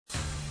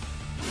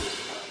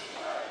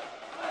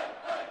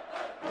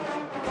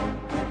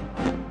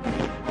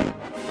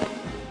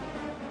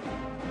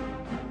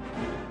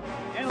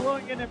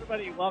again,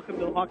 everybody. Welcome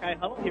to the Hawkeye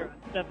Huddle here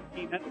on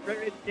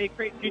 1700. It's Dave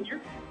Creighton Jr.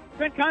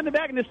 Trent Condon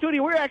back in the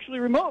studio. We're actually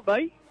remote,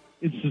 buddy.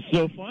 It's just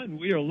so fun.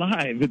 We are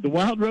live at the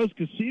Wild Rose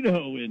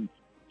Casino in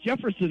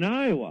Jefferson,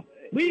 Iowa.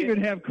 We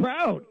even have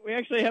crowd. We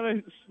actually have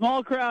a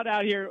small crowd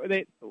out here.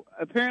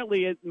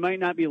 Apparently, it might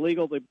not be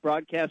legal to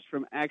broadcast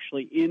from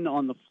actually in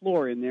on the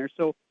floor in there.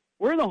 So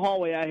we're in the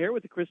hallway out here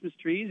with the Christmas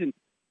trees and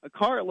a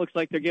car. It looks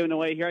like they're giving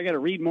away here. I got to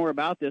read more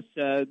about this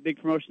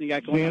big promotion you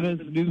got going on.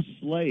 Santa's new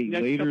sleigh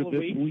later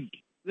this week.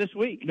 This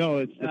week? No,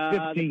 it's the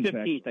 15th. The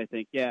 15th, I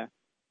think. Yeah.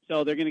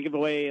 So they're going to give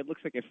away. It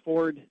looks like a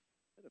Ford. Is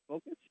that a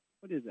Focus?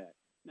 What is that?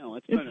 No,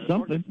 it's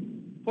something.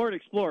 Ford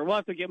Explorer. We'll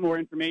have to get more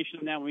information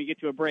on that when we get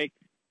to a break.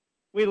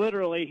 We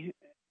literally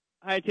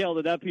hightailed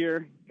it up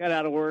here, got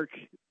out of work,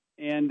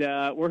 and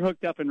we're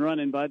hooked up and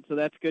running, bud. So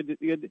that's good.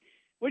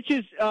 Which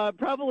is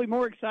probably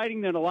more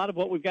exciting than a lot of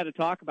what we've got to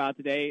talk about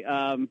today,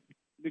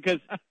 because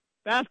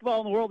basketball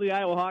in the world of the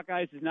Iowa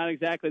Hawkeyes is not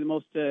exactly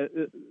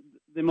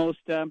the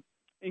most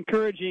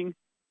encouraging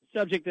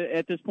subject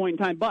at this point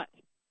in time. But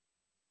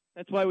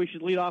that's why we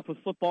should lead off with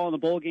football in the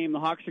bowl game. The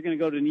Hawks are going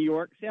to go to New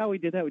York. See how we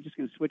did that? We're just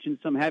going to switch into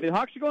some heavy. The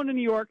Hawks are going to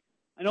New York.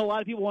 I know a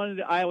lot of people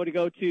wanted Iowa to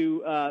go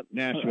to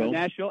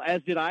Nashville,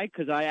 as did I,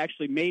 because I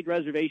actually made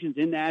reservations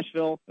in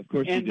Nashville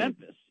and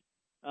Memphis,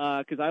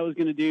 because I was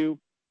going to do.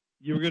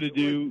 You were going to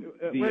do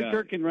where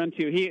Kirk can run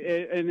to. He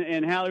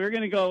and Hallie. We're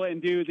going to go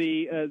and do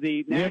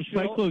the Nashville. We have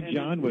Cyclone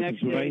John with us.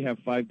 We might have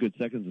 5 good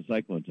seconds of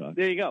Cyclone talk.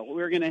 There you go.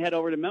 We were going to head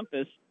over to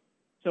Memphis,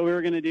 so we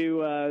were going to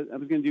do. I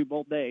was going to do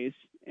both days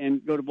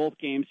and go to both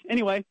games.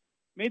 Anyway,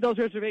 made those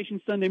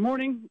reservations Sunday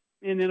morning.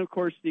 And then, of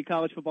course, the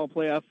college football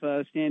playoff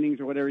standings,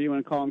 or whatever you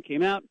want to call them,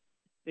 came out.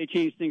 They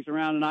changed things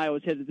around, and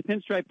Iowa's headed to the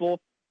Pinstripe Bowl.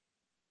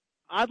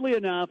 Oddly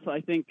enough, I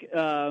think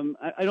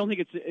I don't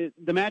think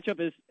the matchup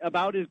is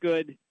about as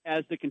good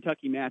as the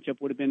Kentucky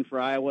matchup would have been for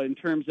Iowa in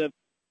terms of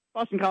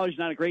Boston College is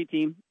not a great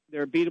team.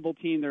 They're a beatable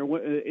team.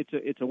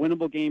 It's a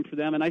winnable game for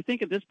them. And I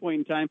think at this point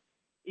in time,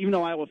 even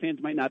though Iowa fans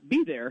might not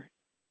be there,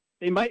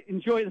 they might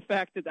enjoy the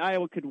fact that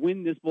Iowa could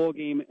win this bowl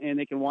game, and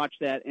they can watch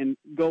that and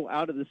go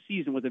out of the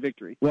season with a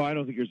victory. Well, I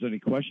don't think there's any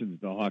question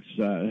that the Hawks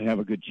have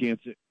a good chance.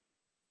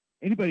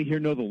 Anybody here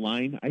know the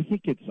line? I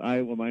think it's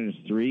Iowa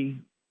 -3.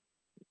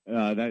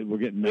 That we're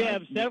getting. We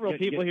have several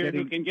people here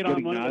who can get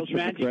on one of those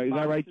magic boxes. Is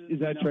that right? Is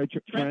that right,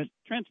 Trent?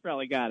 Trent's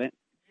probably got it.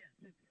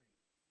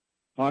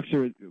 Hawks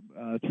are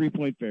a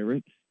 3-point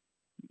favorite.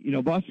 You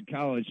know, Boston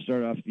College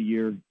started off the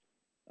year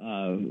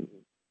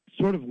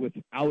sort of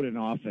without an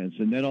offense,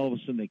 and then all of a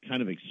sudden they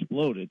kind of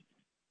exploded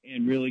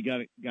and really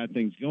got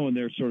things going.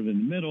 They're sort of in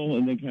the middle,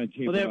 and then kind of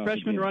tapered off. Well, they have a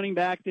freshman running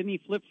back. Didn't he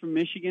flip from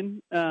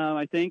Michigan?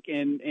 I think,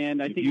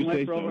 and I think he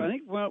went for over. I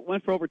think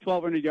went for over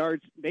 1,200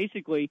 yards,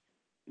 basically,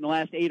 in the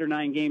last 8 or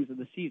 9 games of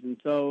the season.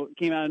 So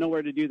came out of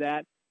nowhere to do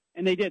that,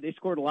 and they did. They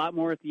scored a lot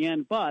more at the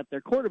end, but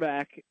their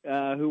quarterback,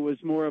 who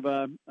was more of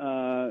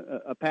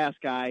a pass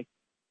guy,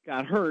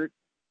 got hurt.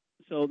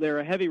 So they're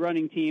a heavy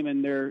running team,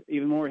 and they're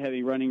even more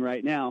heavy running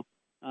right now.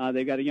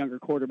 They've got a younger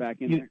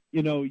quarterback in there.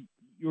 You know,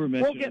 you were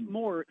mentioning. We'll get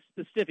more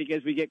specific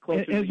as we get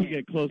closer. As we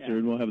get closer,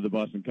 and we'll have the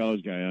Boston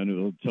College guy on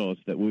who will tell us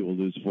that we will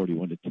lose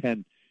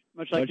 41-10,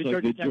 much like the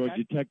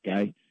Georgia Tech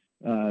guy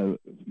a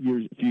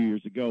few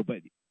years ago.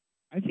 But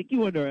I think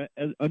you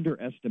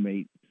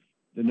underestimate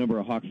the number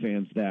of Hawk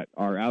fans that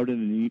are out in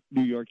the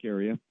New York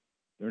area.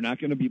 They're not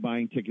going to be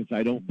buying tickets,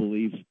 I don't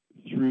believe,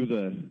 through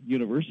the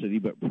university,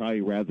 but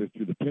probably rather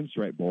through the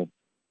Pinstripe Bowl.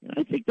 And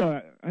I think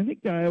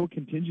the Iowa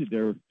contingent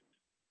there.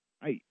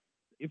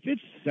 If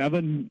it's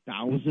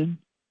 7,000,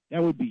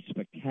 that would be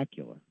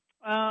spectacular.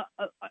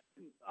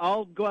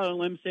 I'll go out on a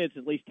limb and say it's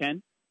at least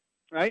 10,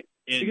 right?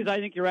 Because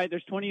I think you're right.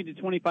 There's 20 to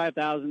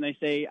 25,000, they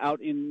say,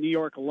 out in New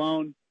York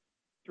alone.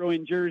 Throw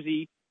in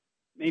Jersey,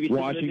 maybe some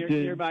of the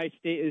nearby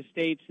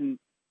states, and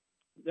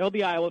there'll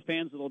be Iowa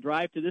fans that will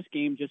drive to this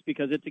game just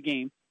because it's a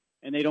game,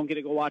 and they don't get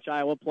to go watch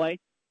Iowa play.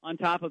 On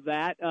top of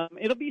that,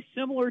 it'll be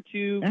similar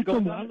to.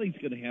 Akron Wadley's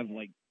going to have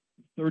like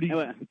 30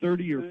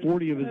 or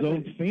 40 of his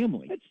own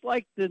family. It's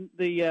like the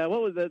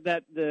what was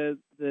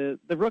the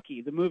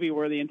Rookie, the movie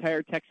where the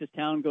entire Texas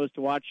town goes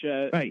to watch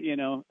right.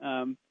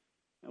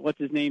 What's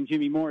his name,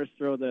 Jimmy Morris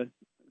throw the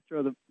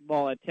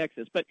ball at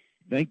Texas. But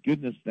thank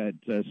goodness that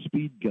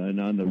speed gun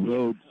on the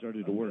road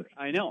started to work.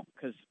 I know,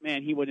 because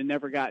man, he would have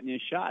never gotten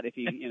his shot if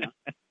he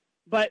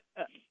But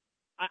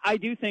I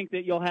do think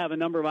that you'll have a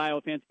number of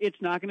Iowa fans.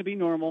 It's not going to be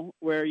normal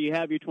where you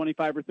have your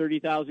 25 or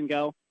 30,000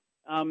 go.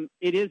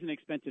 It is an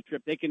expensive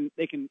trip. They can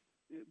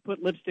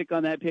put lipstick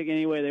on that pig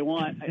any way they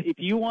want. If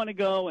you want to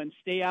go and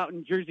stay out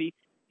in Jersey,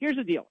 here's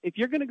the deal. If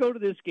you're going to go to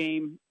this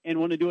game and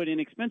want to do it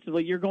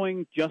inexpensively, you're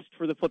going just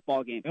for the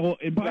football game.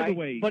 And by the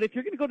way, but if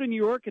you're going to go to New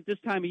York at this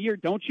time of year,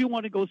 don't you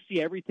want to go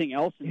see everything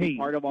else and be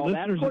part of all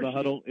that? Listeners of the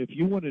Huddle, if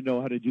you want to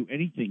know how to do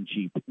anything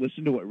cheap,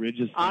 listen to what Ridge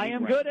is saying. I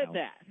am good at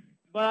that.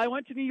 But I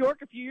went to New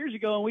York a few years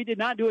ago, and we did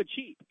not do it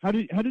cheap. How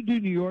to do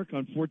New York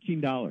on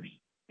 $14?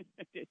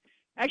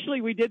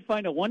 Actually, we did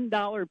find a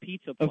 $1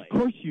 pizza place. Of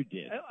course you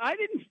did. I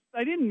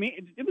didn't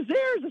mean it was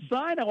there as a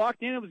sign. I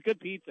walked in, it was good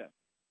pizza.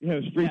 Yeah,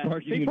 it was free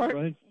parking in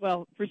front.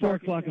 Well, free 4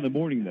 parking. o'clock in the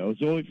morning, though.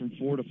 It's only from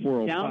 4 to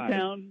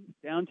 4:05.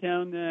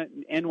 Downtown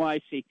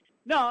NYC.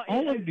 No,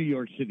 all of New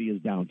York City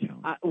is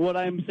downtown. What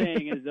I'm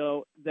saying is,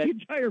 though, that the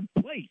entire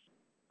place.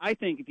 I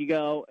think if you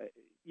go,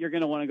 you're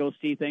going to want to go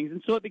see things,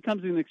 and so it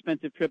becomes an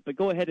expensive trip. But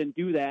go ahead and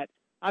do that.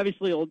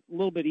 Obviously, a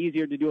little bit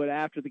easier to do it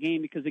after the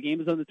game because the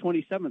game is on the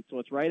 27th, so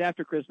it's right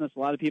after Christmas. A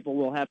lot of people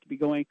will have to be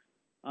going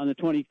on the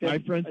 25th. My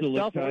friends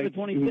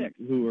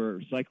who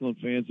are Cyclone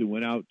fans who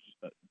went out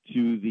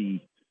to the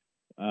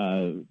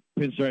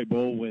Pinstripe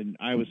Bowl when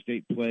Iowa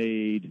State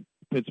played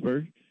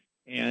Pittsburgh,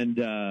 and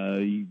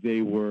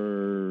they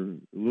were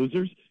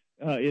losers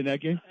in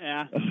that game.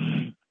 Yeah.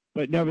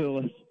 But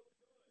nevertheless,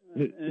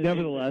 they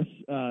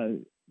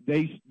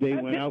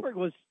went out. Pittsburgh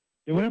was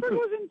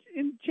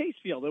in Chase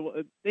Field.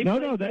 They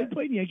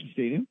played Yankee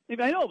Stadium.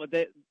 I know, but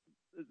the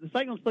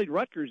Cyclones played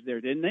Rutgers there,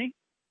 didn't they?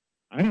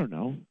 I don't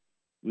know.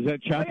 Was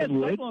that chopping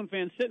wood? Cyclone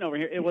fans sitting over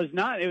here. It was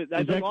not. Is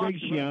that Greg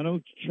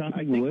Schiano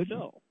chopping wood? I think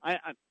so. I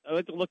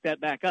have to look that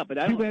back up.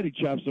 But too bad he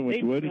chopped so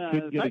much wood. He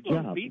couldn't get a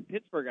job. Beat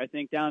Pittsburgh, I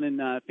think, down in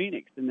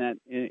Phoenix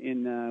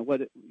in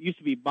what it used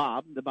to be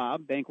the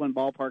Bank One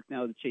Ballpark,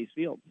 now the Chase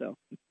Field. So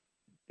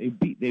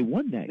they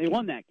won that. They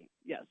won that game.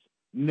 Yes.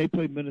 And they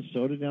played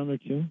Minnesota down there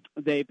too.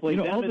 They played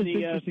all this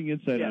interesting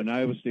insight on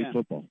Iowa State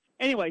football.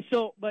 Anyway,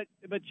 so but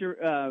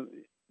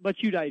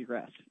you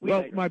digress.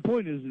 My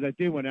point is that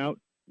they went out,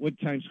 went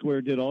to Times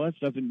Square, did all that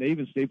stuff, and they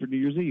even stayed for New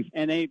Year's Eve.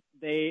 And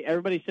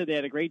everybody said they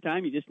had a great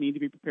time. You just need to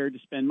be prepared to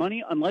spend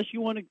money, unless you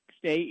want to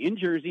stay in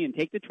Jersey and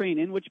take the train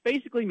in, which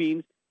basically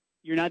means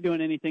you're not doing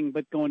anything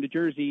but going to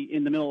Jersey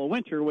in the middle of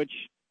winter. Which,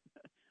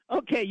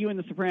 okay, you and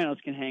the Sopranos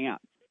can hang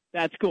out.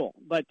 That's cool.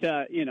 But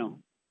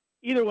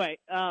either way.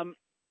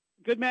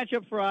 Good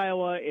matchup for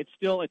Iowa. It's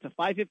a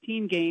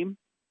 5:15 game.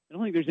 I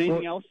don't think there's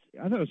anything else.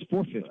 I thought it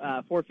was 4:15.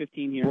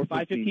 4:15 here.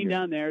 5:15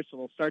 down there.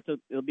 So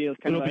it'll be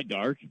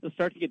dark. It'll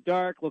start to get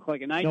dark. Look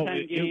like a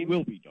nighttime game. It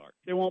will be dark.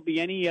 There won't be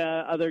any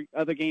other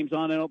games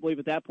on. I don't believe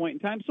at that point in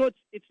time. So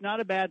it's not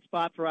a bad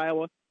spot for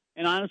Iowa.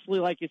 And honestly,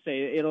 like you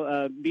say,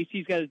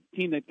 BC's got a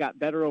team that got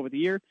better over the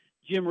year.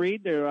 Jim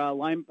Reed, their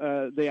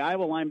the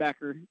Iowa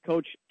linebacker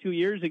coach 2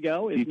 years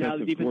ago, is now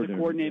the defensive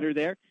coordinator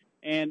there.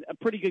 And a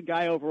pretty good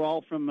guy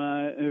overall from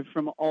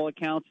all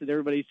accounts that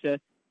everybody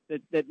said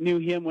that knew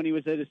him when he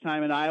was at his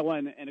time in Iowa,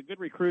 and a good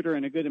recruiter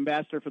and a good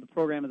ambassador for the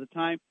program at the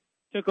time.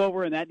 Took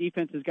over, and that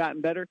defense has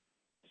gotten better.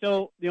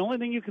 So the only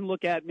thing you can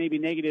look at maybe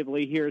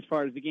negatively here as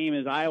far as the game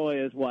is Iowa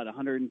is,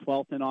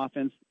 112th in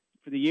offense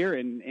for the year,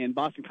 and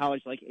Boston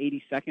College like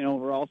 82nd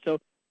overall. So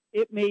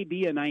it may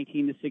be a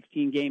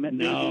 19-16 game. It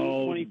may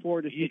be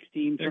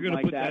 24-16, they're going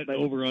to put that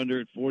over-under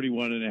at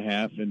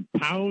 41.5 and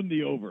pound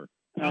the over.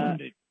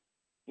 Pound it.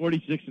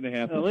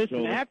 46.5.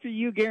 Listen, after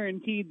you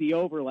guaranteed the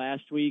over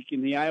last week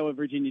in the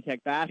Iowa-Virginia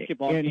Tech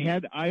basketball game. And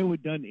had Iowa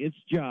done its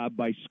job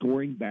by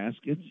scoring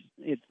baskets.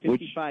 It's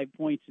 55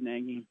 points in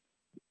that game.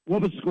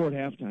 What was the score at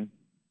halftime?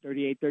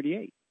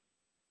 38-38.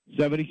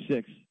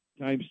 76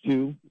 times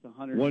 2.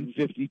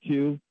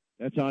 152.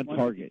 That's on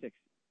target.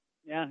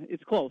 Yeah,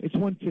 it's close. It's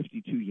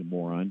 152, you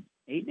moron.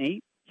 8 and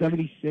 8.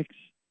 76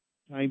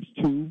 times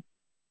 2.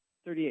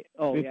 38.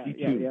 Oh, 52.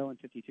 yeah,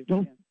 152.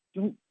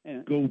 Don't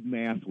go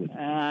math with me.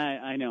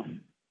 I know.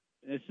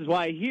 This is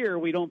why here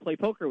we don't play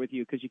poker with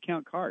you, because you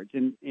count cards.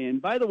 And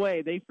by the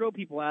way, they throw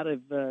people out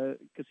of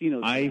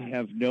casinos. I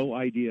have no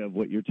idea of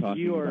what you're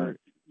talking about.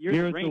 You're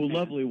here the at Rain the Man.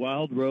 lovely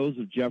Wild Rose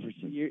of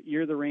Jefferson.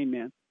 You're the Rain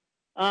Man.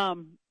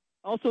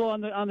 Also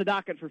on the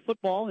docket for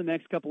football in the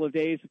next couple of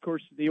days, of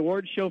course, the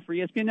awards show for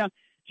ESPN. Now,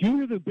 do you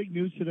hear the big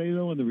news today,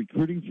 though, on the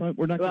recruiting front?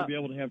 We're not going to be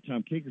able to have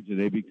Tom Kaker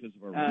today because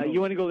of our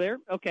you want to go there?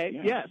 Okay.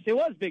 Yeah. Yes, it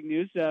was big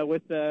news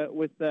with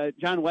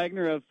John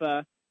Wagner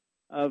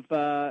of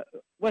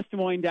West Des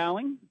Moines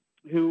Dowling,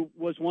 who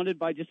was wanted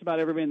by just about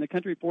everybody in the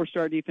country,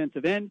 4-star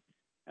defensive end.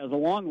 Has a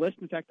long list.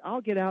 In fact, I'll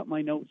get out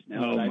my notes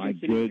now. Oh, my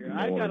goodness.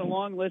 I've got a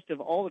long list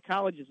of all the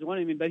colleges who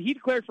wanted him, but he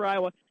declared for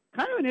Iowa.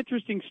 Kind of an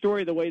interesting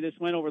story the way this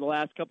went over the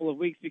last couple of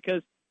weeks,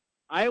 because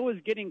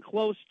Iowa's getting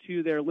close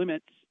to their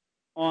limits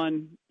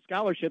on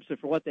scholarships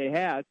for what they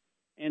had,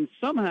 and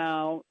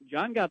somehow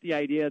John got the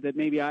idea that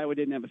maybe Iowa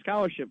didn't have a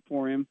scholarship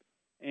for him,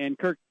 and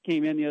Kirk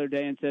came in the other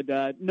day and said,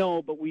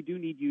 no, but we do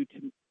need you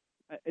to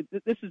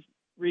this is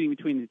reading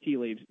between the tea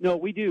leaves. No,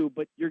 we do,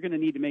 but you're going to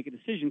need to make a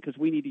decision because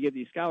we need to give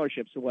these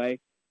scholarships away.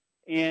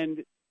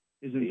 And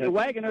isn't that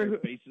Wagner, the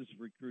basis of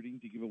recruiting,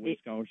 to give away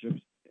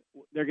scholarships?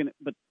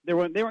 They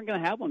weren't going to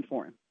have one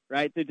for him,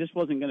 right? There just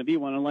wasn't going to be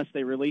one unless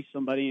they release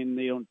somebody, and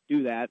they don't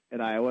do that at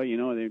Iowa.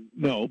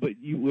 No, but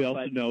we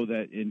also know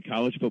that in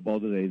college football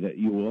today that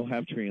you will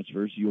have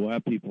transfers, you will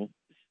have people.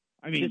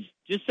 I mean,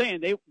 just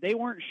saying they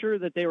weren't sure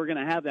that they were going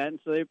to have that, and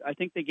so I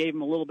think they gave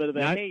him a little bit of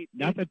a hate.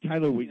 Not that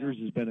Tyler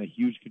Wiegers has been a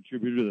huge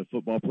contributor to the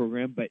football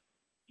program, but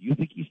do you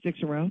think he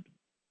sticks around?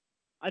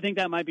 I think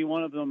that might be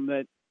one of them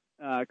that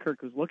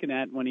Kirk was looking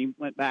at when he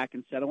went back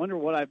and said, "I wonder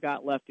what I've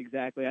got left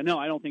exactly." I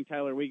don't think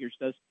Tyler Wiegers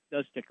does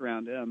stick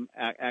around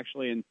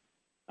actually, and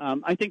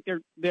I think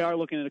they are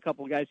looking at a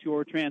couple of guys who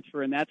are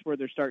transfer, and that's where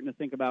they're starting to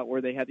think about where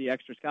they have the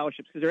extra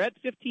scholarships because they're at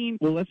 15.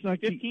 Well, let's not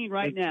 15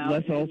 right now.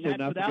 Let's also and that's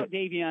not without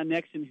forget Davion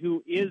Nixon,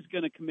 who is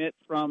going to commit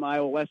from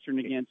Iowa Western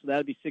again, so that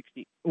would be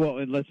 16. Well,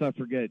 and let's not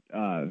forget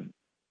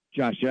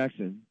Josh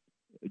Jackson,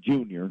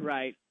 Jr.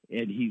 Right.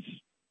 And he's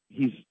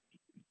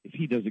if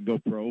he doesn't go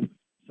pro,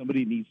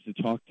 somebody needs to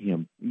talk to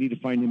him. We need to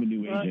find him a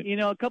new agent. You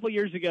know, a couple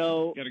years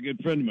ago, got a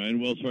good friend of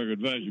mine, Wells Fargo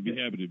Advisor. Be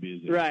happy to be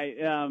his agent.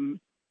 Right.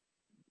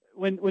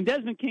 When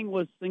Desmond King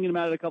was thinking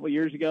about it a couple of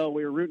years ago,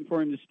 we were rooting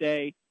for him to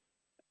stay.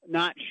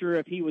 Not sure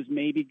if he was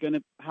maybe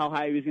how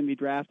high he was going to be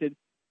drafted.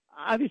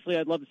 Obviously,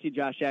 I'd love to see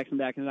Josh Jackson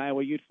back in an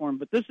Iowa uniform,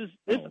 but this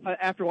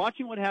after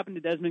watching what happened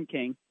to Desmond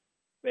King,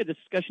 we had a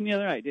discussion the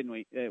other night, didn't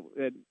we?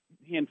 A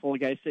handful of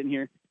guys sitting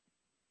here.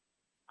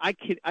 I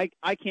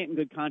can't in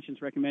good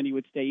conscience recommend he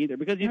would stay either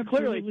because he's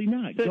Absolutely clearly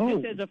not. So Go.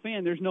 just as a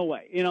fan, there's no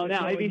way. You know,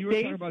 now if he you were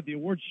stays talking about the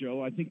award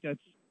show, I think that's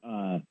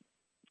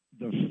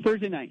the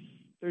Thursday night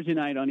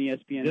on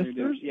ESPN. This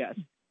Thursday? Yes.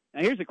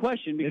 Now here's a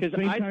question because at the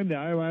same time the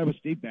Iowa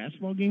State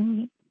basketball game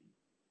was.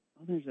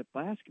 Oh, there's a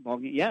basketball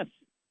game. Yes,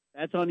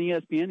 that's on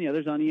ESPN. The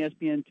other's on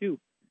ESPN too.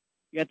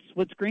 You got the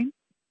split screen?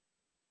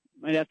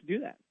 Might have to do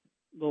that.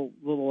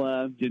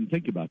 Little. Didn't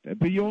think about that,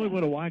 but you only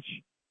want to watch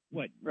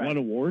what one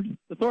award?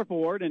 The Thorpe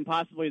Award and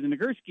possibly the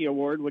Nagurski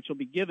Award, which will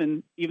be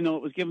given, even though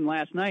it was given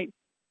last night.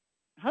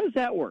 How does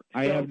that work?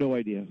 I have no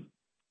idea.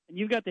 And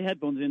you've got the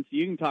headphones in, so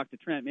you can talk to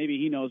Trent. Maybe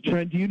he knows.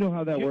 Trent, do you know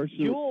how that works?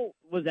 Jewel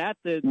was at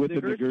the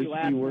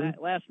Nagurski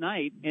last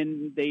night,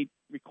 and they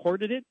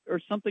recorded it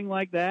or something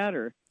like that,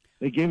 or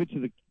they gave it to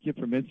the kid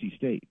from NC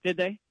State. Did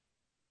they?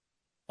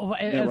 Oh,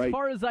 as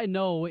far as I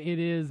know, it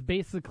is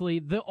basically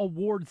the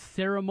award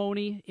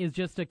ceremony is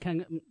just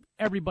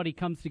everybody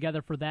comes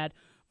together for that.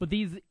 But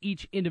these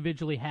each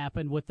individually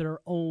happen with their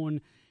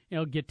own,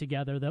 get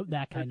together,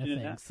 that kind of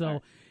thing.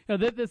 So,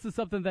 this is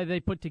something that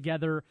they put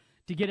together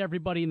to get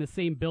everybody in the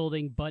same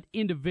building, but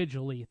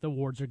individually the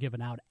awards are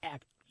given out.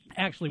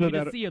 Actually, we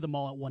just see them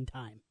all at one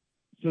time.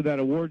 So that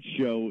award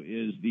show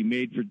is the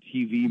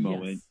made-for-TV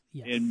moment,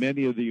 yes. And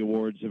many of the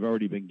awards have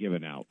already been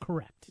given out.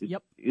 Correct.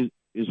 Yep.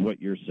 Is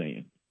what you're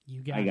saying.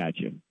 I got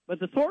you. But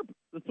the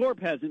Thorpe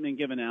hasn't been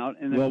given out.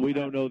 And well, we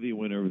don't know the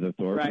winner of the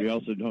Thorpe. Right. We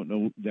also don't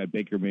know that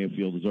Baker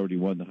Mayfield has already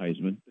won the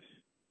Heisman.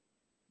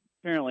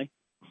 Apparently.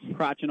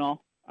 Crotch and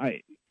all.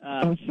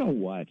 So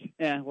what?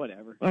 Yeah,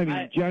 whatever. I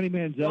mean, Johnny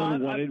Manziel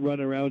wanted to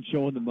run around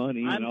showing the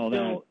money and all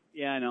that.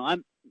 Yeah, I know.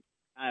 I'm.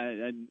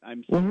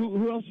 Well,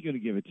 who else are you going to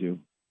give it to?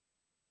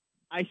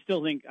 I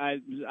still think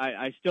I'm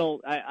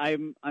still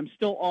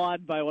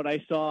awed by what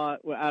I saw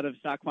out of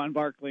Saquon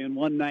Barkley in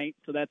one night,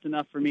 so that's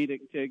enough for me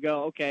to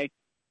go okay.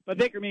 But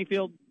Baker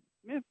Mayfield,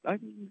 I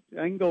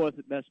can go with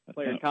the best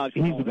player in college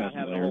football. He's the best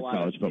player in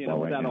college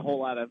football without a whole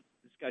lot of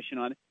discussion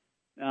on it.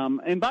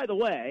 And by the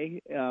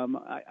way,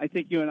 I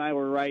think you and I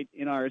were right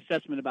in our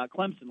assessment about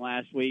Clemson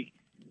last week,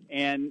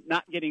 and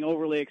not getting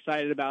overly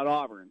excited about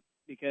Auburn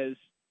because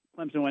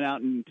Clemson went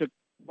out and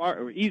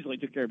easily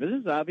took care of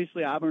business.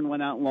 Obviously, Auburn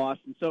went out and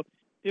lost, and so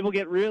people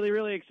get really,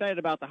 really excited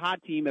about the hot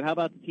team, but how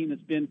about the team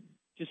that's been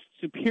just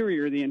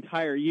superior the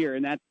entire year?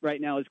 And that right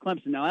now is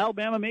Clemson. Now,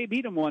 Alabama may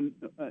beat them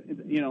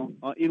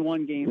in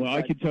one game. Well,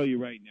 I can tell you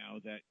right now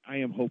that I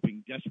am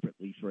hoping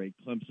desperately for a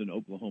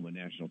Clemson-Oklahoma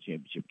national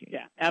championship game.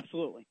 Yeah,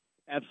 absolutely.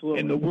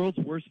 Absolutely. And the world's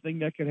worst thing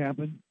that could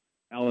happen,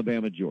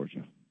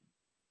 Alabama-Georgia.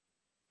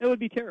 It would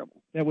be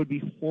terrible. That would be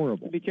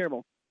horrible. It would be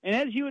terrible. And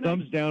as you and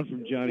thumbs down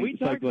from Johnny. We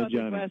talked about this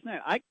last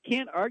night. I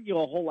can't argue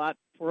a whole lot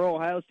for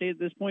Ohio State at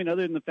this point,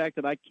 other than the fact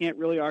that I can't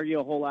really argue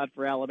a whole lot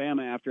for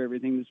Alabama after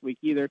everything this week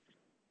either.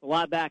 A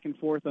lot back and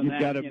forth on You've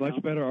that. You've got a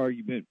much better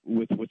argument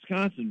with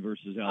Wisconsin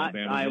versus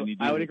Alabama than you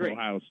do with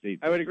Ohio State.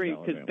 I would agree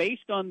because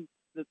based on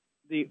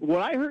the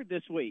what I heard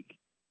this week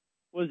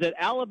was that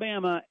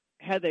Alabama,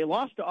 had they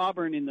lost to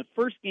Auburn in the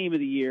first game of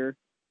the year,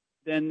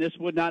 then this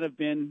would not have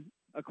been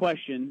a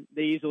question.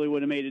 They easily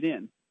would have made it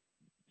in.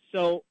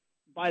 So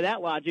by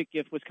that logic,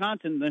 if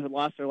Wisconsin had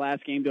lost their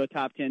last game to a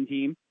top 10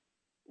 team,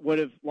 would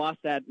have lost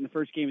that in the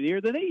first game of the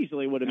year, then they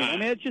easily would have made it. I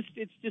mean,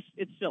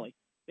 it's silly.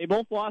 They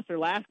both lost their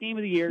last game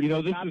of the year.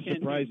 This is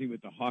surprising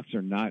that the Hawks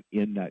are not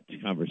in that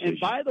conversation. And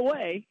by the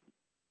way,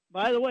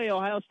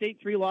 Ohio State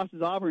 3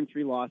 losses, Auburn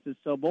 3 losses,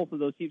 so both of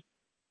those teams.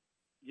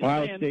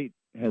 Ohio State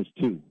has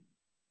 2.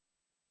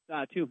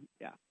 2,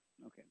 yeah.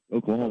 Okay.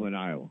 Oklahoma and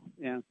Iowa.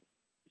 Yeah.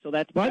 So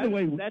that's by the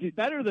way, that's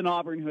better than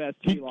Auburn, who has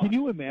 3 losses. Can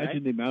you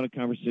imagine the amount of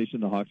conversation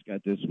the Hawks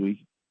got this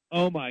week?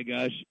 Oh my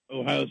gosh,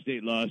 Ohio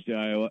State lost to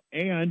Iowa,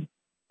 and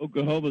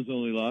Oklahoma's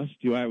only lost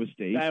to Iowa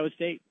State. Iowa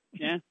State,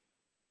 yeah.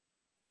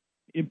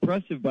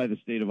 Impressive by the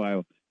state of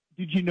Iowa.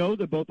 Did you know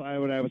that both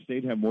Iowa and Iowa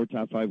State have more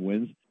top 5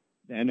 wins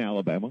than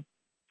Alabama?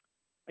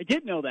 I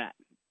did know that.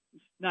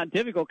 It's not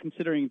difficult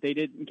considering they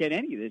didn't get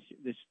any this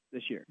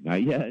year.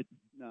 Not yet.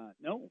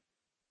 No.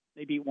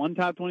 They beat one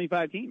top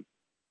 25 team,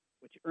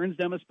 which earns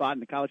them a spot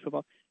in the college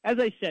football. As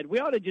I said, we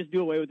ought to just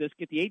do away with this.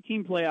 Get the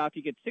 18 playoff.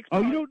 You get 6.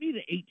 Oh, you don't need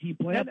an 18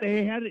 playoff.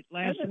 They had it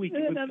last week.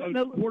 It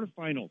was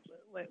quarterfinals.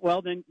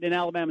 Well, then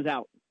Alabama's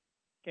out.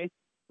 Okay?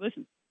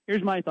 Listen,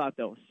 Here's my thought,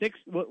 though.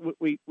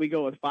 We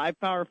go with 5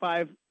 Power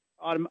 5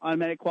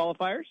 automatic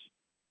qualifiers,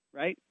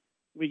 right?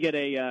 We get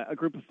a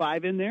group of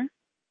 5 in there.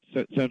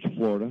 Central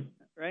Florida.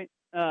 Right.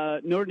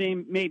 Notre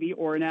Dame maybe,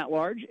 or an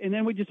at-large, and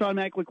then we just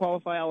automatically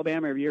qualify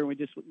Alabama every year, and we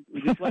just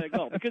let it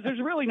go. Because there's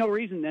really no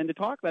reason then to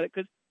talk about it,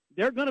 because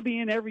they're going to be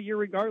in every year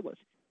regardless.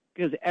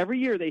 Because every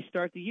year they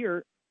start the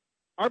year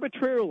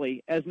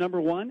arbitrarily as number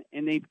 1,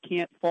 and they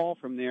can't fall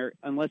from there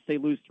unless they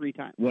lose 3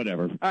 times.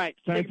 Whatever. All right,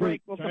 take a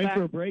break. We'll come back.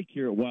 For a break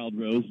here at Wild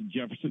Rose and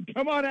Jefferson.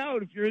 Come on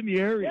out if you're in the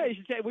area. Yeah, you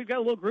should say we've got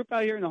a little group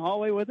out here in the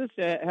hallway with us,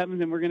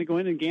 and we're going to go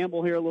in and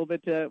gamble here a little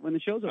bit when the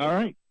show's over. All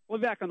right. We'll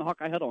be back on the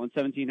Hawkeye Huddle on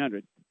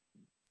 1700.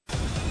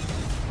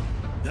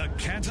 The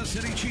Kansas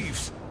City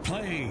Chiefs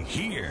play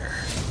here.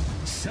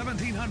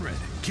 1700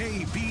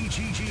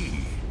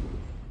 KBGG.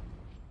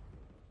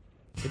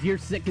 If you're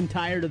sick and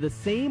tired of the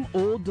same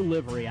old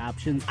delivery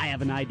options, I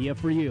have an idea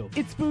for you.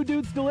 It's Food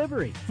Dudes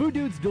Delivery. Food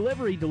Dudes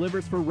Delivery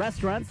delivers for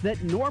restaurants that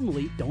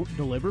normally don't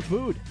deliver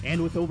food.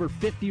 And with over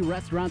 50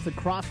 restaurants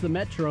across the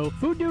metro,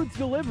 Food Dudes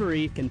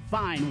Delivery can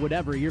find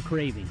whatever you're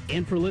craving.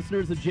 And for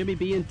listeners of Jimmy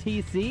B and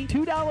TC,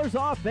 $2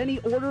 off any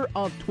order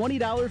of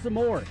 $20 or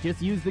more.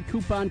 Just use the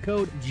coupon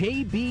code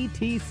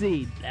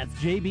JBTC. That's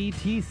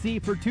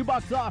JBTC for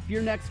 $2 off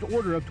your next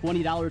order of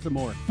 $20 or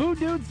more. Food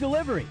Dudes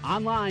Delivery.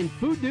 Online,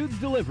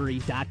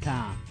 fooddudesdelivery.com.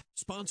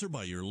 Sponsored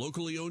by your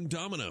locally owned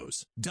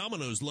Domino's.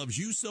 Domino's loves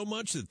you so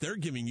much that they're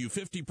giving you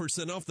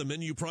 50% off the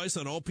menu price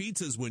on all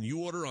pizzas when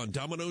you order on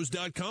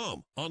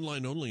Domino's.com.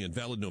 Online only and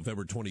valid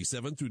November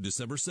 27th through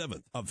December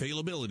 7th.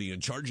 Availability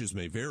and charges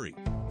may vary.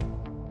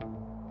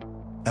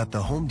 At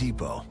the Home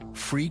Depot,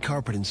 free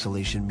carpet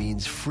installation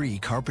means free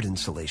carpet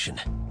installation.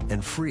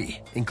 And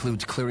free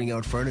includes clearing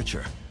out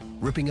furniture,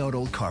 ripping out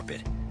old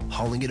carpet,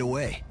 hauling it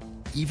away,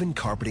 even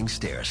carpeting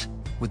stairs,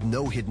 with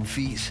no hidden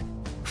fees.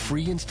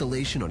 Free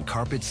installation on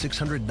carpet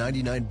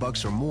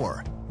 $699 or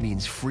more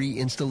means free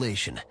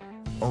installation.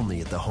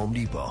 Only at the Home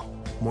Depot.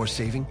 More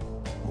saving,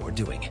 more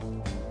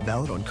doing.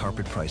 Valid on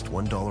carpet priced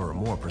 $1 or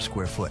more per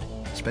square foot.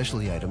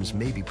 Specialty items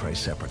may be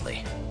priced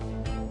separately.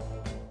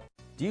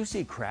 Do you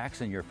see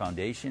cracks in your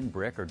foundation,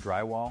 brick, or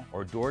drywall,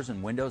 or doors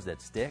and windows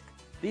that stick?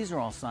 These are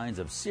all signs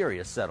of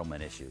serious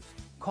settlement issues.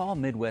 Call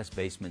Midwest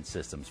Basement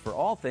Systems for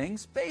all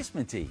things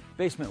basement-y.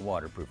 Basement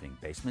waterproofing,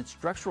 basement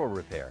structural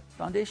repair,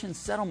 foundation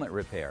settlement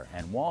repair,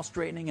 and wall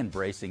straightening and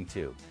bracing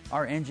too.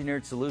 Our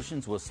engineered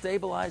solutions will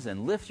stabilize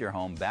and lift your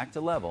home back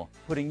to level,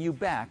 putting you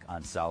back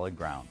on solid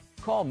ground.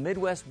 Call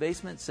Midwest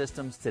Basement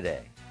Systems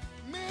today.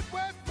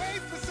 Midwest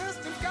Basement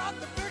Systems got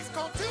the fix.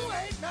 Call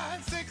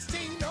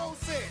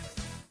 289-1606.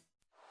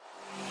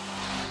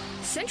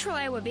 Central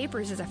Iowa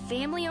Vapors is a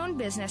family-owned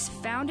business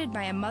founded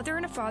by a mother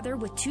and a father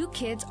with 2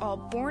 kids, all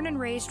born and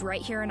raised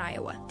right here in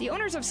Iowa. The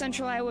owners of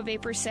Central Iowa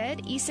Vapors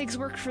said e-cigs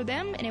worked for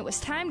them and it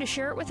was time to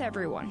share it with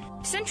everyone.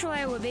 Central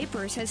Iowa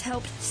Vapors has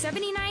helped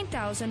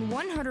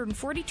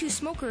 79,142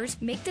 smokers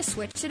make the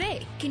switch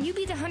today. Can you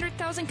be the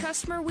 100,000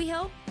 customer we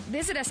help?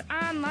 Visit us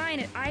online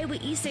at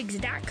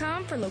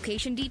iowaecigs.com for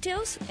location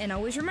details. And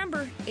always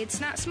remember,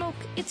 it's not smoke,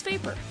 it's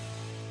vapor.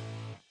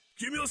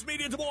 Cumulus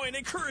Media Des Moines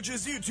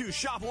encourages you to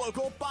shop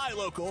local, buy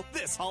local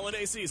this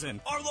holiday season.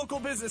 Our local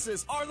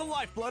businesses are the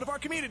lifeblood of our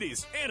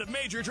communities and a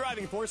major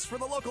driving force for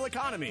the local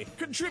economy,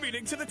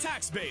 contributing to the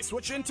tax base,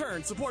 which in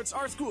turn supports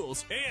our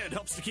schools and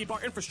helps to keep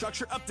our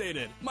infrastructure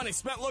updated. Money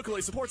spent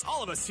locally supports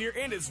all of us here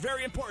and is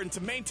very important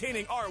to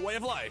maintaining our way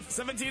of life.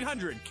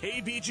 1700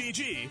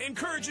 KBGG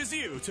encourages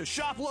you to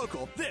shop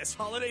local this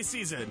holiday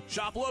season.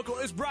 Shop Local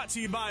is brought to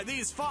you by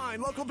these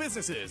fine local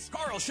businesses: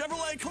 Carl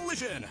Chevrolet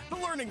Collision, The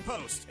Learning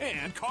Post,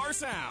 and Car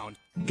Sound.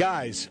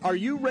 Guys, are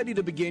you ready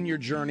to begin your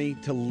journey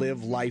to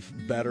live life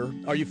better?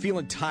 Are you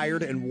feeling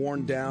tired and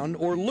worn down,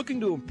 or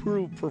looking to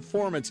improve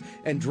performance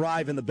and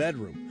drive in the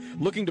bedroom?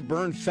 Looking to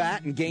burn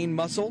fat and gain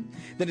muscle?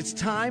 Then it's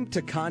time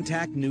to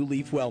contact New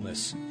Leaf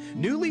Wellness.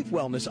 New Leaf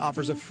Wellness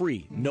offers a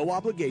free,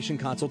 no-obligation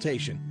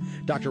consultation.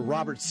 Dr.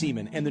 Robert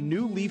Seaman and the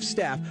New Leaf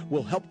staff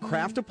will help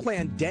craft a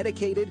plan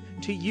dedicated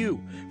to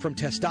you. From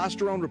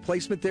testosterone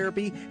replacement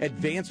therapy,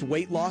 advanced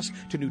weight loss,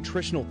 to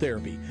nutritional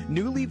therapy,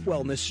 New Leaf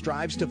Wellness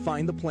strives to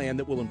find the plan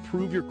that will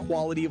improve your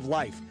quality of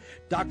life.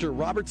 Dr.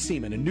 Robert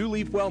Seaman and New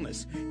Leaf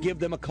Wellness. Give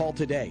them a call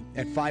today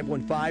at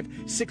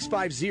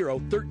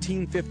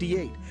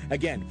 515-650-1358.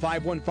 Again,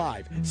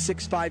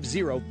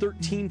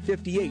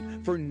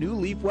 515-650-1358 for New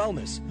Leaf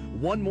Wellness.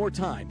 One more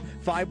time,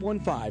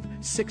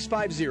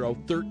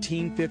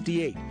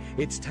 515-650-1358.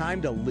 It's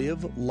time to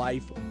live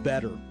life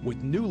better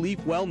with New Leaf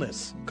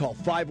Wellness. Call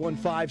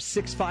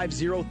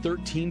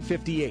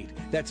 515-650-1358.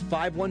 That's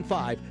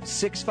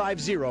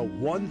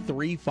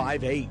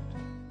 515-650-1358.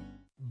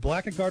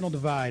 Black and Cardinal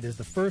Divide is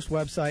the first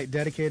website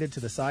dedicated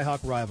to the Cy-Hawk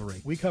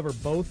rivalry. We cover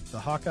both the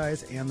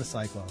Hawkeyes and the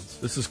Cyclones.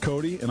 This is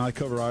Cody, and I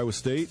cover Iowa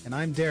State. And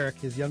I'm Derek,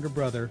 his younger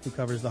brother, who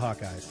covers the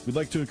Hawkeyes. We'd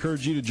like to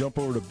encourage you to jump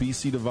over to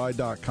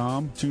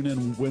bcdivide.com. Tune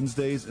in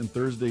Wednesdays and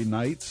Thursday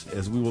nights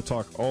as we will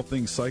talk all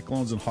things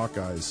Cyclones and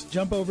Hawkeyes.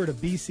 Jump over to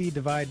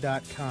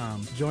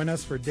bcdivide.com. Join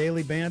us for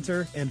daily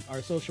banter and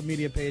our social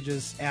media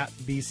pages at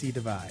BC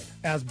Divide.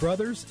 As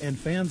brothers and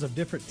fans of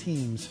different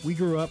teams, we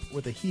grew up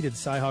with a heated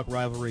Cy-Hawk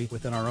rivalry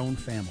within our own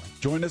family.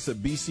 Join us at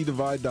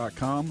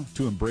bcdivide.com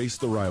to embrace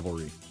the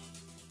rivalry.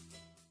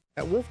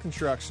 At Wolf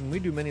Construction, we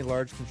do many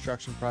large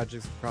construction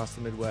projects across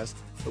the Midwest,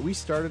 but we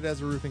started as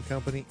a roofing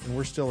company, and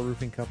we're still a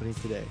roofing company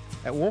today.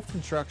 At Wolf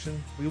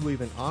Construction, we believe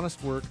in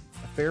honest work,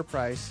 a fair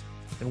price,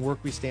 and work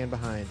we stand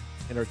behind,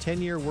 and our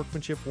 10-year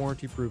workmanship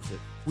warranty proves it.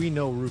 We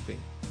know roofing.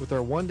 With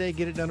our one-day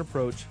get-it-done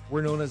approach,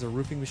 we're known as a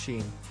roofing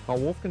machine. Call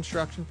Wolf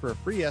Construction for a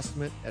free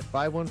estimate at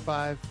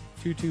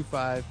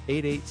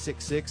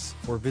 515-225-8866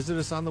 or visit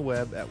us on the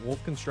web at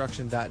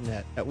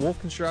wolfconstruction.net. At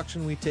Wolf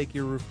Construction, we take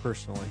your roof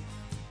personally.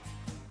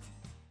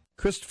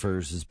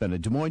 Christopher's has been a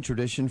Des Moines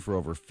tradition for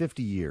over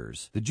 50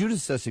 years. The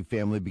Judas Sessig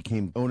family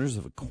became owners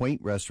of a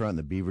quaint restaurant in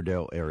the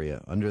Beaverdale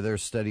area. Under their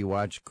steady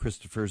watch,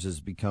 Christopher's has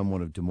become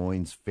one of Des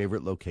Moines'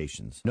 favorite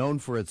locations. Known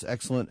for its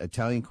excellent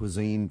Italian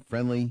cuisine,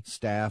 friendly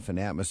staff, and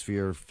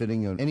atmosphere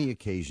fitting on any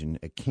occasion,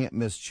 a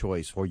can't-miss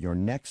choice for your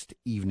next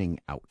evening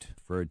out.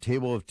 For a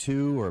table of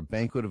 2 or a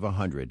banquet of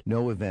 100,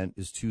 no event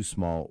is too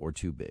small or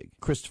too big.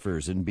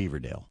 Christopher's in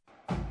Beaverdale.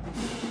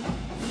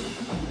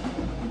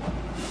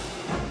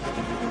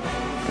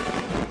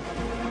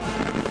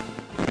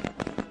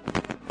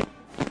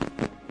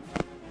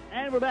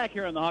 We're back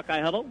here on the Hawkeye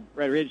Huddle.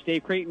 Red Ridge,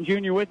 Dave Creighton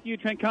Jr. with you.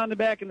 Trent Condon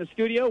back in the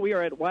studio. We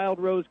are at Wild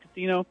Rose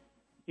Casino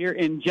here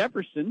in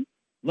Jefferson.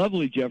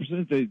 Lovely Jefferson.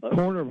 At the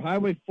corner of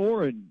Highway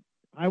 4 and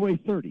Highway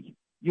 30.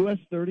 US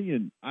 30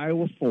 and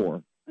Iowa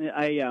 4.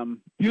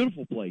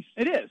 Beautiful place.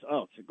 It is.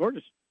 Oh, it's a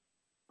gorgeous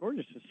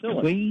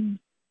facility. Clean,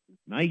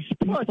 nice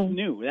people. Well, it's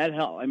new. That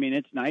hell. I mean,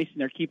 it's nice, and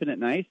they're keeping it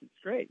nice.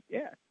 It's great.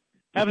 Yeah.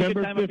 Having a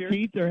good time up here. December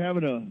 15th, they're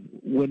having a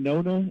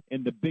Winona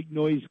and the Big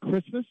Noise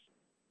Christmas.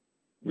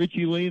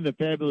 Richie Lee and the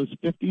Fabulous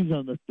 50s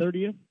on the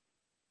 30th.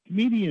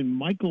 Comedian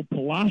Michael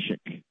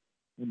Polashik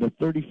on the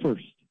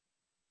 31st.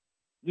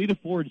 Lita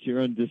Ford's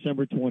here on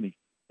December 20th.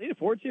 Lita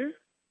Ford's here?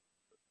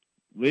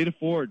 Lita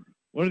Ford,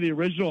 one of the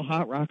original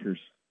Hot Rockers.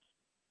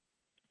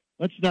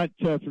 Let's not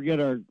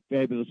forget our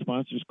fabulous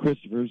sponsors,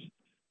 Christopher's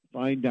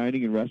Fine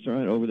Dining and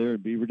Restaurant over there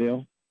in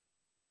Beaverdale.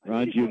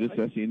 Ron Judas,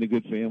 Essie, and the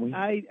good family.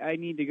 I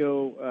need to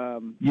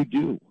go. You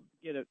do.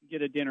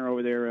 Get a dinner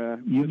over there.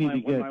 You need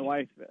to get my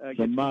wife gets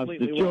some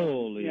completely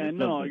well. Yeah,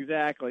 no,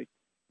 exactly.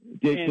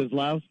 Dave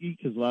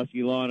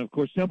Kozlowski Law, and of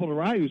course Templeton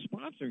Rye, who's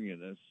sponsoring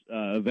this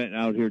event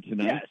out here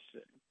tonight. Yes,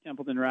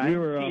 Templeton Rye. We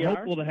were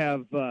hopeful to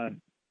have our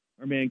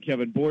man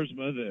Kevin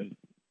Boersma, the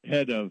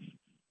head of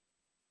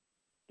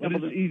what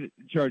is he in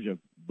charge of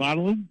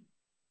bottling?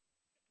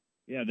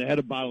 Yeah, the head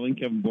of bottling,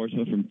 Kevin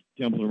Boersma from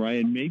Templeton Rye,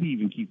 and maybe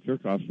even Keith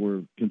Kirchhoff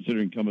were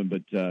considering coming,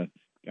 but got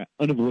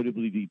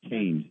unavoidably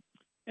detained.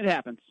 It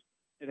happens.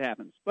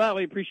 Well,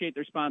 we appreciate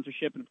their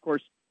sponsorship and, of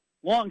course,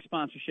 long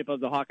sponsorship of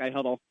the Hawkeye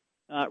Huddle,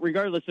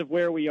 regardless of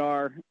where we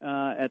are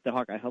at the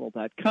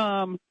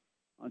HawkeyeHuddle.com,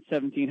 on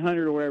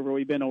 1700 or wherever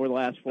we've been over the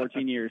last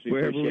 14 years. We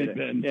wherever we've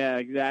been. Yeah,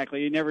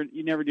 exactly. You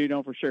never do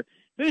know for sure.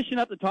 Finishing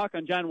up the talk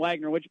on John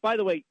Wagner, which, by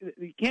the way,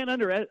 you can't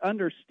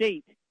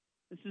understate.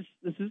 This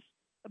is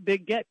a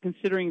big get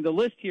considering the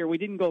list here. We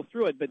didn't go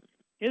through it, but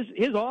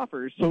his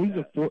offers. So he's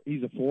a four.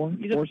 He's a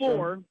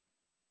four,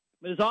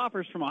 but his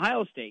offers from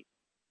Ohio State,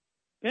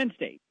 Penn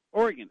State,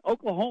 Oregon,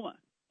 Oklahoma,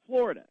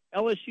 Florida,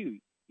 LSU,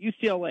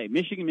 UCLA,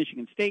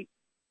 Michigan State,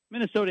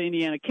 Minnesota,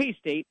 Indiana,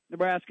 K-State,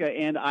 Nebraska,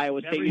 and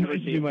Iowa State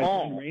University.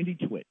 All. Randy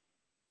Twitt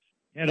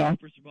had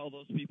offers from all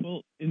those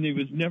people, and he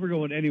was never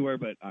going anywhere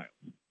but Iowa.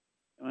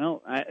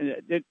 Well,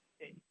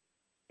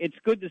 it's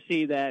good to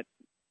see that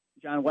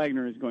John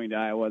Wagner is going to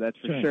Iowa. That's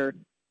for sure.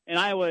 And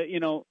Iowa,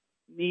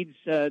 needs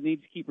to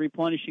keep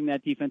replenishing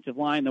that defensive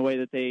line the way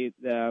that they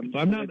if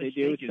I'm not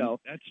mistaken, do. So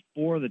that's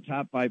 4 of the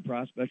top 5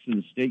 prospects in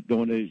the state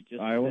going to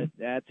Iowa.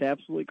 That's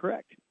absolutely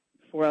correct.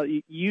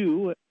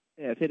 You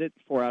have hit it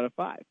 4 out of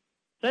 5. So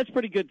that's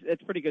pretty good.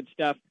 That's pretty good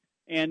stuff.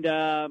 And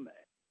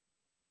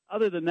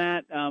other than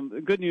that,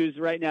 good news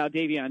right now.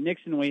 Davion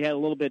Nixon, we had a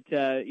little bit.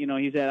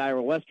 He's at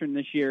Iowa Western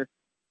this year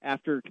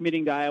after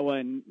committing to Iowa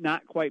and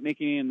not quite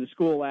making it in the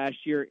school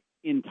last year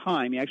in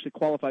time. He actually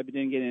qualified but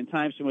didn't get in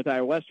time. So with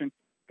Iowa Western.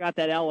 Got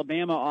that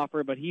Alabama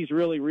offer, but he's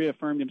really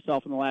reaffirmed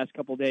himself in the last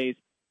couple of days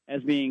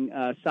as being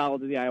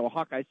solid to the Iowa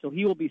Hawkeyes. So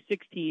he will be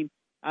 16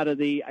 out of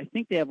I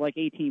think they have like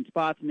 18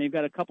 spots, and they've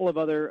got a couple of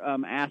other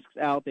asks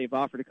out. They've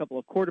offered a couple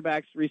of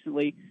quarterbacks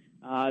recently.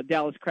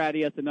 Dallas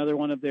Cradius, another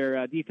one of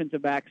their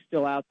defensive backs,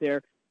 still out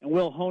there. And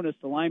Will Honus,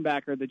 the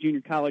linebacker, the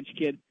junior college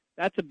kid,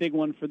 That's a big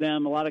one for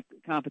them. A lot of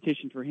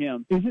competition for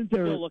him. Isn't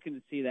there still looking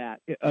to see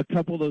that? A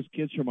couple of those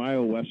kids from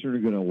Iowa Western are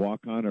going to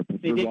walk on or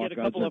preferred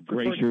walk-ons or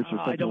gray shirts or something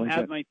like that? I don't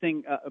have my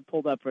thing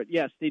pulled up, but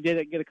yes, they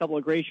did get a couple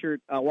of gray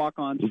shirt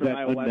walk-ons from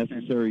Iowa Western. Is that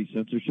unnecessary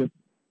censorship?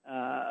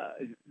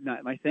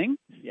 Not my thing?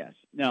 Yes.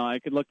 No, I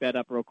could look that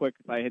up real quick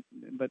if I had,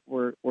 but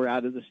we're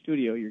out of the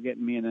studio. You're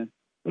getting me in a.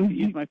 I'll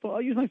use my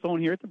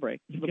phone here at the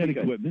break. It'll be good.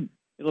 Equipment.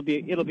 It'll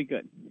be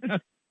good.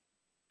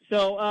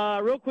 So,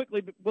 real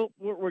quickly,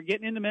 we're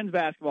getting into men's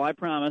basketball, I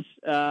promise.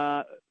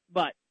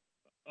 But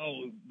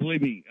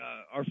believe me,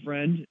 our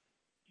friend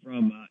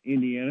from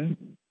Indiana,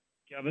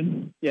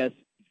 Kevin. Yes,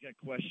 he's got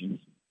questions.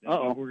 That's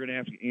what we're going to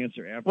have to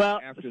answer after.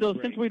 After so the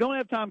break. Since we don't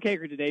have Tom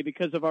Kaker today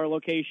because of our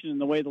location and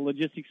the way the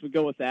logistics would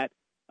go with that,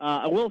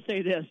 I will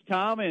say this: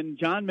 Tom and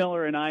John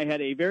Miller and I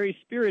had a very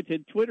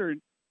spirited Twitter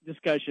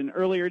discussion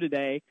earlier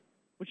today,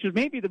 which was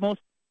maybe the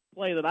most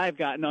play that I've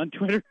gotten on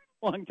Twitter in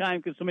a long time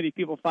because so many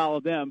people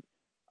follow them.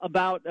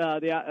 About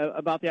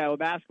the Iowa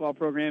basketball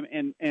program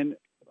and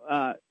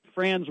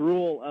Fran's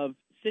rule of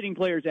sitting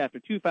players after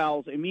 2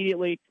 fouls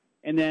immediately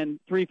and then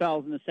 3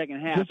 fouls in the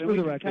second half. Just and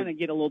we can kind of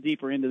get a little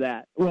deeper into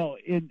that. Well,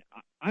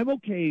 I'm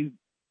okay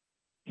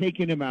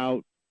taking him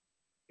out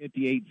at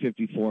the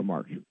 8:54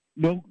 mark.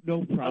 No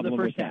problem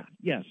with that.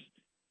 Yes.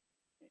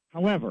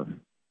 However,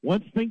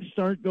 once things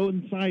start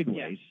going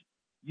sideways,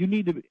 you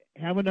need to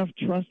have enough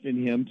trust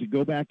in him to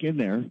go back in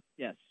there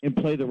and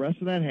play the rest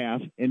of that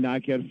half and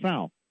not get a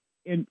foul.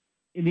 In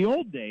the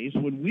old days,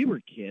 when we were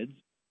kids,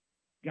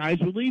 guys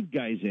would leave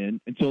guys in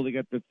until they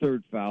got their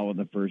third foul in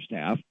the first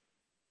half,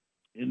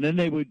 and then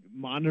they would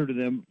monitor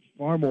them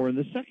far more in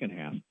the second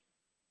half.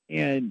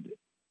 And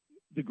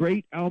the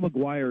great Al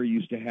McGuire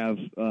used to have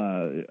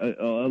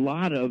a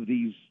lot of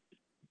these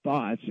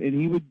thoughts, and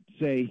he would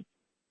say,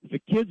 if a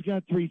kid's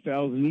got 3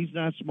 fouls and he's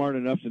not smart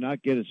enough to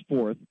not get his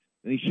fourth,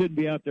 then he shouldn't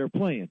be out there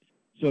playing.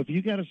 So if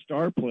you got a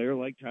star player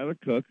like Tyler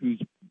Cook, who's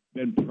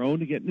been prone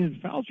to getting in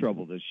foul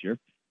trouble this year,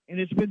 and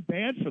it's been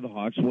bad for the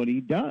Hawks when he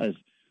does.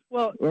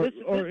 Well, or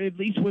at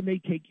least when they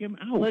take him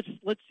out.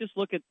 Let's just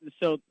look at.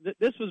 So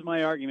this was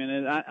my argument,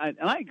 and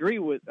I agree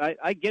with.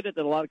 I get it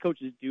that a lot of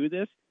coaches do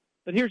this,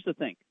 but here's the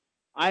thing: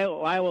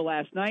 Iowa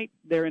last night,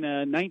 they're in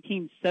a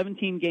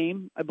 19-17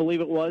 game, I believe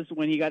it was,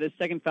 when he got his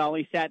second foul.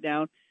 He sat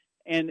down,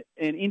 and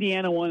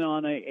Indiana went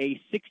on a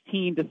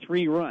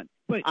 16-3 run.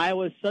 But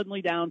Iowa's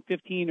suddenly down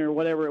 15 or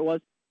whatever it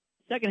was.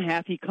 Second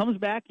half, he comes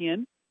back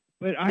in.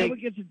 But Iowa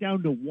gets it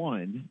down to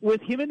 1.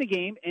 With him in the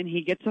game, and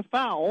he gets a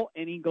foul,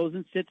 and he goes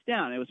and sits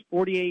down. It was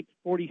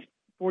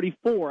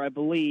 48-44, I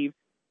believe,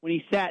 when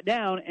he sat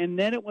down, and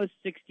then it was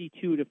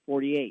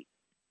 62-48.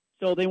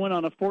 So they went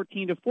on a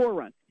 14-4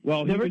 run.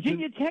 Well, the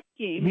Virginia Tech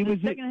game in the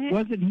second half.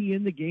 Wasn't he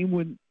in the game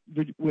when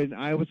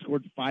Iowa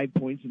scored 5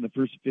 points in the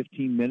first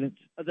 15 minutes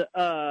of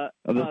the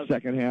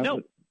second half?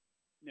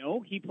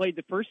 No, he played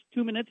the first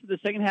 2 minutes of the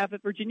second half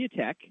at Virginia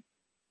Tech.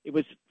 It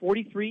was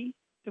 43-40.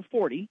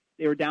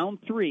 They were down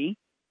 3.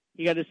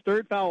 He got his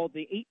third foul at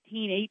the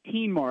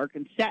 18-18 mark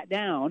and sat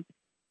down.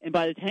 And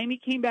by the time he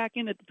came back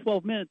in at the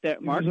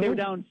 12-minute mark, they were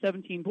down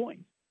 17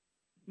 points.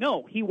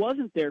 No, he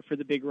wasn't there for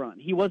the big run.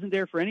 He wasn't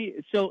there for any.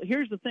 So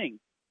here's the thing.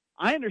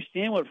 I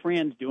understand what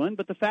Fran's doing,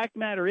 but the fact of the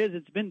matter is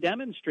it's been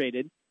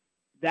demonstrated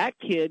that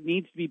kid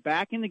needs to be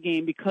back in the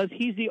game because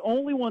he's the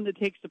only one that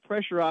takes the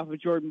pressure off of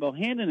Jordan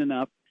Bohannon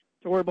enough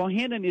to where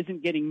Bohannon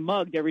isn't getting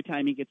mugged every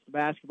time he gets the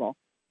basketball.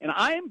 And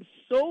I am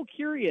so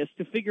curious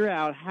to figure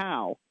out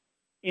how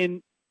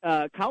in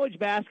college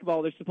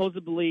basketball they're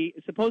supposedly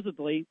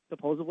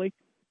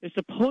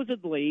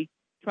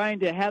trying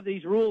to have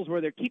these rules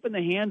where they're keeping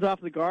the hands off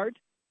the guards,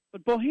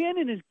 but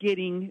Bohannon is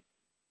getting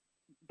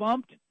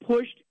bumped,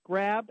 pushed,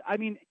 grabbed. I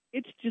mean,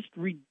 it's just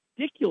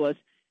ridiculous.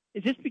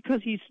 Is this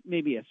because he's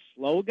maybe a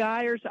slow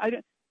guy or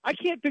something? I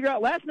can't figure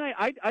out. Last night,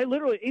 I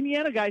literally,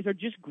 Indiana guys are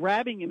just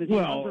grabbing him as he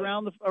runs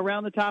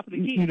around the top of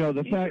the key. You know,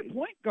 the he's fact, your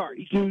point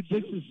guard. Dude,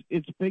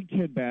 it's Big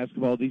Ten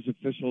basketball. These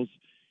officials,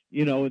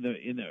 you know, in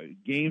the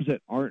games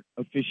that aren't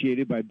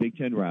officiated by Big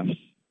Ten refs,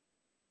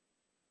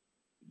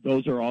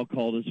 those are all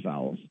called as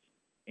fouls,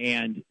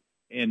 and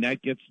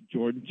that gets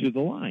Jordan to the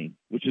line,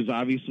 which is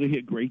obviously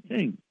a great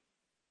thing.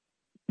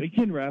 Big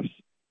Ten refs.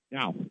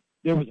 Now,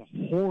 there was a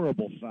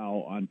horrible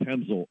foul on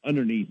Pemsel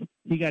underneath.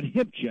 He got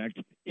hip-checked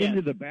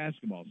into the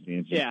basketball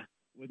stance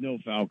with no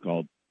foul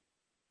called.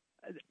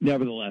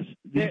 Nevertheless,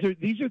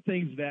 these are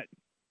things that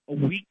a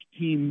weak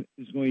team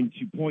is going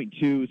to point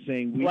to,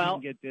 saying we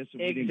didn't get this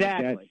and we didn't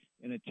get that.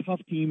 And a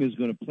tough team is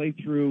going to play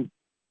through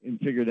and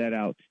figure that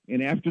out.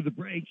 And after the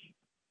break,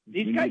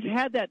 these guys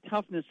had that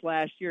toughness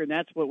last year, and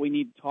that's what we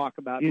need to talk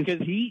about.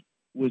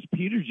 Was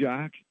Peter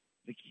Jock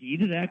the key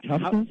to that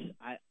toughness?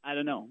 I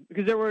don't know,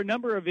 because there were a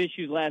number of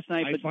issues last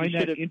night. I find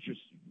that interesting.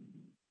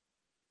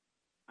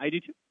 I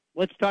do too.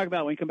 Let's talk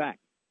about it when we come back.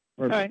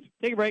 Perfect. All right,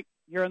 take a break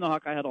here on the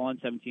Hawkeye Huddle on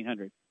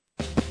 1700.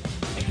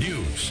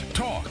 News,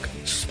 talk,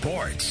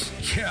 sports.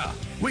 Yeah,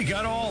 we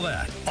got all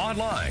that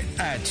online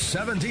at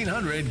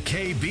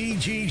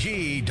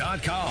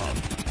 1700kbgg.com.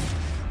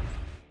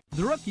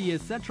 The Rookie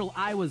is Central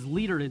Iowa's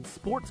leader in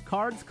sports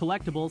cards,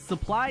 collectibles,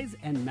 supplies,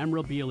 and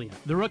memorabilia.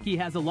 The Rookie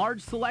has a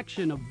large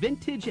selection of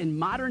vintage and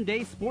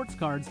modern-day sports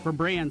cards from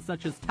brands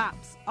such as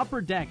Topps, Upper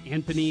Deck,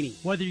 and Panini.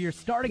 Whether you're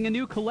starting a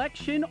new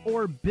collection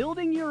or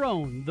building your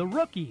own, The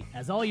Rookie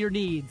has all your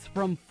needs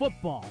from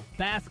football,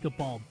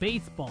 basketball,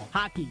 baseball,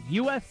 hockey,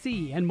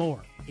 UFC, and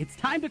more. It's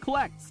time to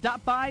collect.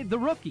 Stop by The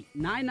Rookie,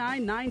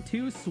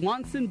 9992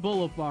 Swanson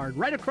Boulevard,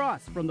 right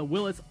across from the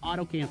Willis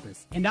Auto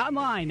Campus, and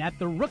online at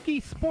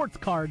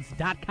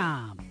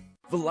therookie-sportscards.com.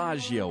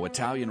 Villaggio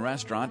Italian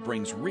Restaurant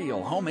brings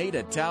real homemade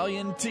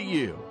Italian to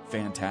you.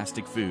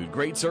 Fantastic food,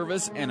 great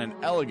service, and an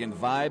elegant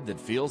vibe that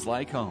feels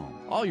like home.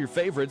 All your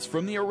favorites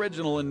from the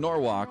original in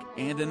Norwalk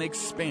and an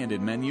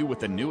expanded menu with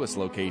the newest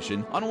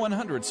location on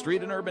 100th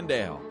Street in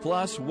Urbandale.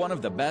 Plus, one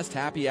of the best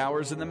happy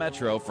hours in the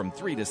metro from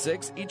 3 to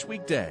 6 each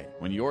weekday.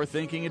 When you're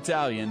thinking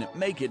Italian,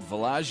 make it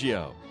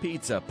Villaggio.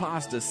 Pizza,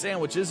 pasta,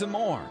 sandwiches, and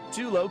more.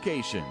 2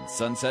 locations,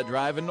 Sunset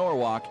Drive in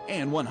Norwalk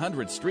and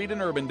 100th Street in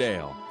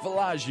Urbandale.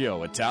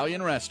 Villaggio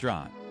Italian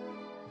Restaurant.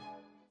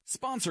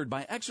 Sponsored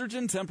by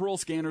Exergen Temporal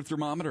Scanner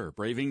Thermometer.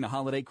 Braving the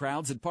holiday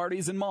crowds at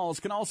parties and malls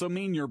can also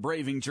mean you're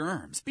braving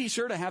germs. Be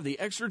sure to have the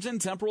Exergen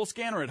Temporal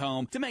Scanner at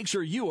home to make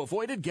sure you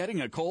avoided getting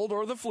a cold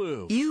or the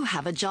flu. You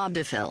have a job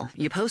to fill.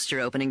 You post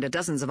your opening to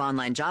dozens of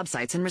online job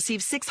sites and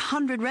receive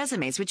 600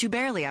 resumes, which you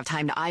barely have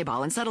time to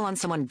eyeball and settle on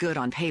someone good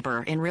on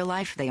paper. In real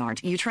life, they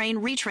aren't. You train,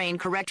 retrain,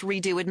 correct,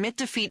 redo, admit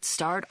defeat,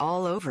 start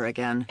all over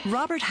again.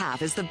 Robert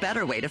Half is the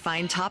better way to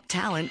find top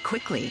talent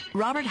quickly.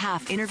 Robert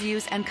Half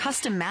interviews and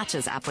custom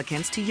matches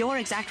applicants to your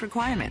exact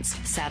requirements.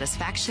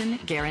 Satisfaction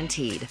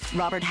guaranteed.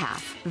 Robert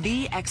Half,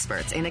 the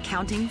experts in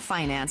accounting,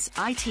 finance,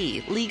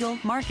 IT, legal,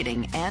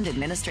 marketing, and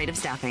administrative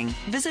staffing.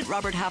 Visit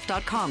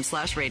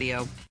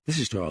roberthalf.com/radio. This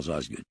is Charles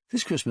Osgood.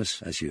 This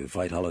Christmas, as you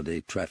fight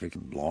holiday traffic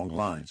and long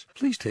lines,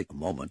 please take a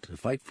moment to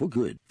fight for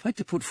good. Fight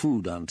to put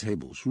food on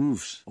tables,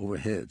 roofs, over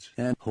heads,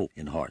 and hope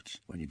in hearts.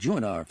 When you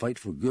join our Fight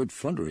for Good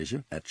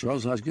fundraiser at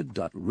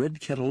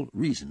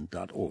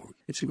charlesosgood.redkettlereason.org.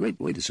 It's a great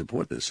way to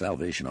support the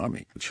Salvation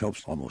Army, which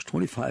helps almost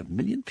 25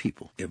 million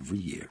people every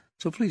year.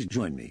 So please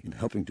join me in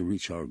helping to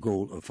reach our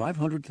goal of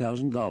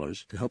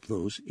 $500,000 to help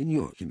those in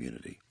your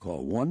community.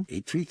 Call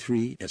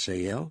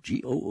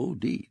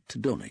 1-833-SAL-GOOD to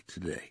donate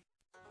today.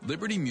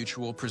 Liberty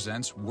Mutual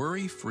presents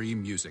worry-free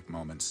music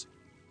moments.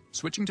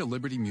 Switching to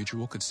Liberty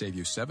Mutual could save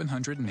you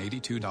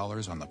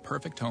 $782 on the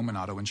perfect home and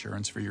auto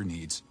insurance for your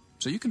needs,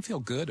 so you can feel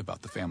good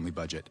about the family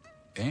budget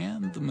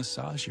and the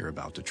massage you're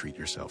about to treat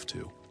yourself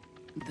to.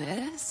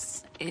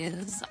 This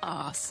is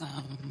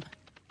awesome.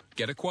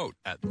 Get a quote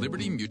at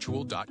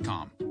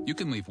libertymutual.com. You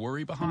can leave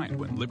worry behind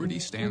when Liberty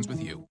stands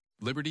with you.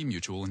 Liberty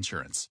Mutual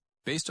Insurance.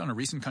 Based on a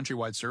recent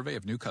countrywide survey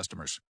of new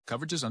customers.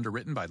 Coverage is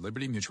underwritten by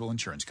Liberty Mutual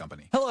Insurance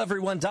Company. Hello,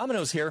 everyone.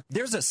 Domino's here.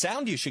 There's a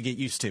sound you should get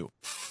used to.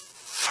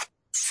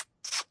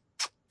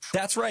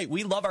 That's right.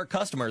 We love our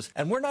customers,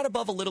 and we're not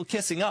above a little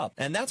kissing up.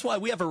 And that's why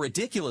we have a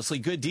ridiculously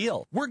good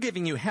deal. We're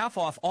giving you half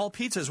off all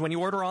pizzas when you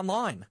order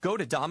online. Go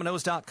to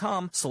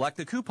Domino's.com, select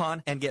the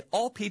coupon, and get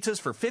all pizzas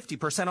for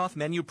 50% off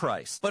menu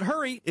price. But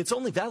hurry, it's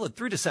only valid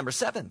through December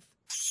 7th.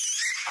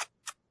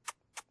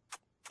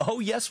 Oh,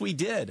 yes, we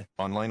did.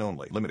 Online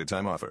only. Limited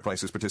time offer.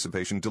 Prices,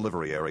 participation,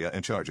 delivery area,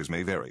 and charges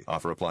may vary.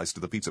 Offer applies to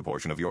the pizza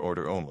portion of your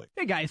order only.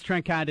 Hey guys,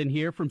 Trent Condon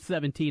here from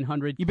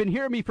 1700. You've been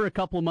hearing me for a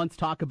couple of months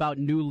talk about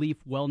New Leaf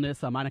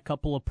Wellness. I'm on a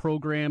couple of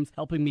programs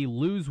helping me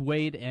lose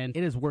weight, and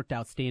it has worked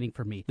outstanding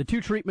for me. The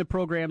 2 treatment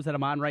programs that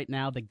I'm on right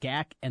now, the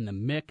GAC and the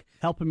MIC,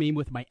 helping me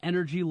with my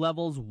energy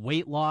levels,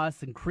 weight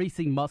loss,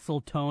 increasing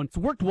muscle tone. It's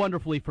worked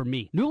wonderfully for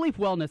me. New Leaf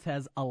Wellness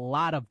has a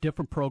lot of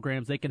different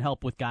programs they can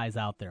help with guys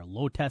out there.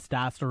 Low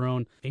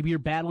testosterone, maybe you're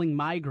battling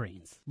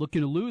migraines,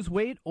 looking to lose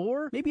weight,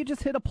 or maybe you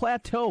just hit a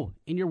plateau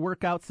in your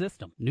workout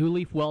system. New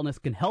Leaf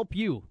Wellness can help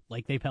you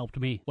like they've helped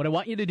me. What I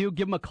want you to do,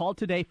 give them a call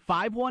today,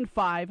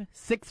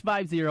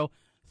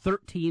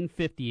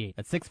 515-650-1358.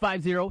 That's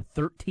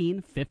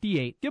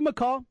 650-1358. Give them a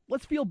call.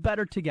 Let's feel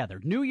better together.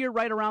 New Year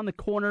right around the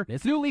corner.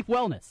 It's New Leaf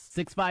Wellness,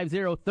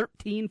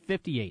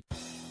 650-1358.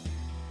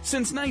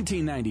 Since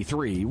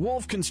 1993,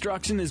 Wolf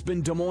Construction has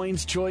been Des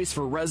Moines' choice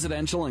for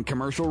residential and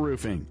commercial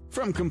roofing.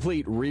 From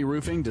complete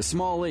re-roofing to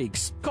small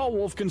leaks, call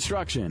Wolf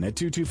Construction at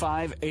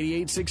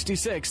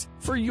 225-8866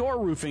 for your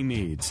roofing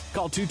needs.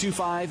 Call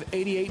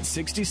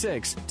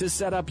 225-8866 to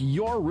set up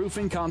your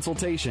roofing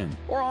consultation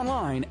or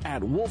online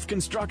at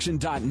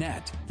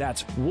wolfconstruction.net.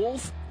 That's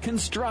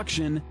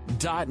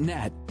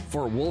wolfconstruction.net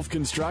for Wolf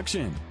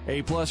Construction.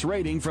 A+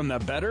 rating from the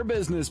Better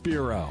Business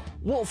Bureau.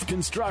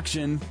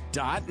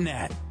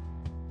 wolfconstruction.net.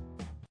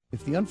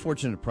 If the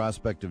unfortunate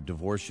prospect of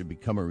divorce should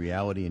become a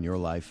reality in your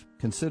life,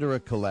 consider a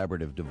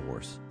collaborative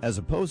divorce. As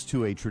opposed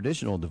to a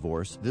traditional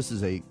divorce, this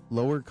is a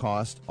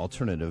lower-cost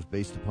alternative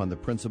based upon the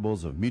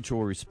principles of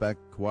mutual respect,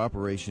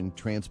 cooperation,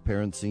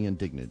 transparency, and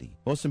dignity.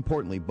 Most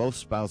importantly, both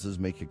spouses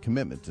make a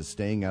commitment to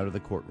staying out of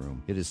the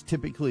courtroom. It is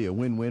typically a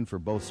win-win for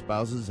both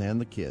spouses and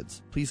the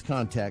kids. Please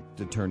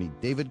contact attorney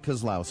David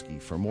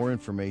Kozlowski for more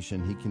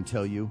information. He can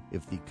tell you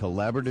if the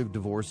collaborative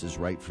divorce is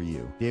right for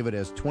you. David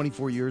has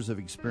 24 years of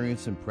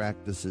experience and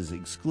practices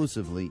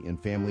exclusively in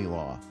family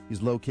law.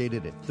 He's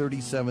located at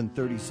 3737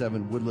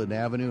 Woodland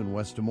Avenue in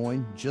West Des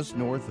Moines, just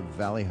north of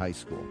Valley High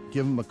School.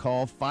 Give him a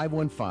call,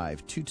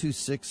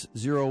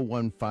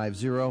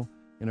 515-226-0150,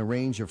 and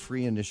arrange a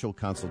free initial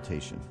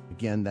consultation.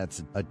 Again,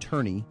 that's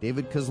attorney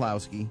David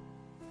Kozlowski,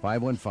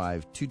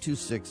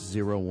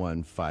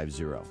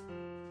 515-226-0150.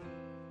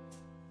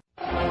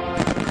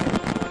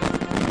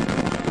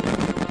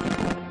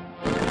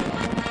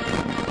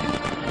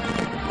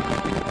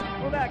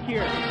 We're back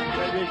here.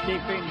 Red Ridge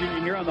Dave Creighton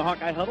Jr. here on the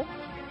Hawkeye Huddle,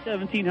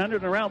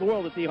 1700 and around the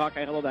world at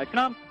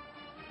thehawkeyehuddle.com.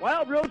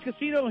 Wild Rose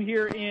Casino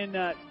here in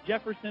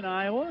Jefferson,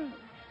 Iowa,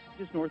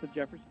 just north of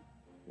Jefferson.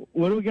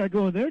 What do we got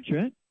going there,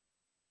 Trent?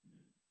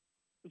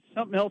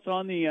 Something else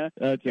on the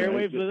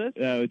airwaves with us?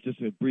 It's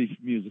just a brief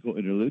musical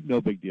interlude.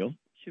 No big deal.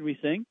 Should we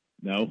sing?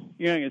 No.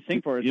 You're not going to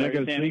sing for us, You're not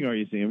going to sing, are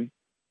you, Sammy?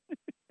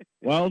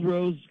 Wild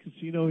Rose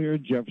Casino here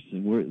in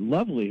Jefferson. We're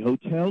lovely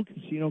hotel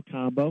casino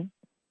combo.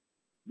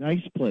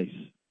 Nice place.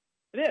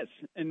 It is,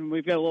 and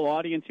we've got a little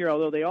audience here,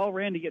 although they all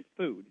ran to get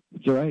food.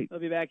 That's all right. They'll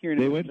be back here in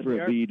a minute. minute. They went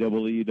for a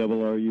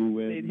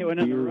B-double-E-double-R-U-N. They went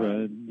on the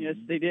run. Yes,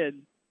 they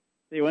did.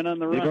 They went on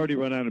the run. They've already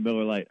run out of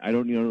Miller Lite. I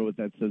don't even know what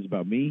that says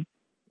about me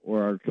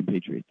or our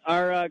compatriots.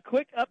 Our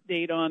quick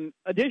update on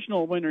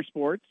additional winter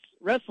sports.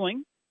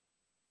 Wrestling.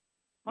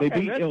 They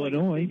beat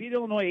Illinois. They beat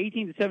Illinois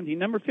 18-17.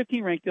 Number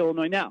 15 ranked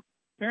Illinois. Now,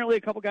 apparently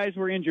a couple guys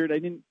were injured. I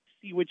didn't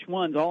see which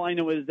ones. All I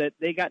know is that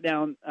they got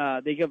down.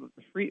 They gave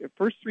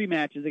first three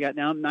matches. They got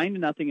down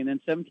 9-0 and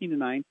then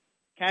 17-9.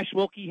 Cash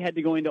Wilkie had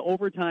to go into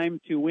overtime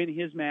to win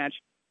his match,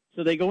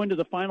 so they go into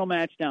the final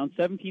match down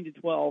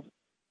 17-12,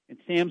 and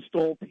Sam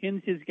Stoll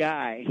pins his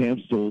guy.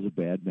 Sam Stoll's a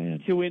bad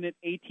man. To win it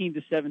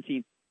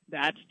 18-17.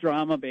 That's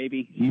drama,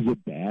 baby. He's a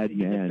bad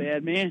man. He's a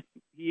bad man.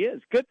 He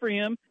is. Good for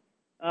him.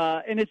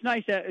 And it's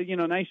nice,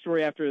 nice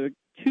story after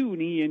 2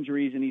 knee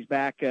injuries, and he's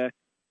back.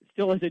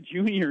 Still as a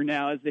junior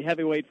now as the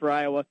heavyweight for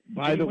Iowa.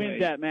 By the way,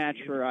 wins that match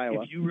for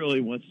Iowa. If you really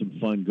want some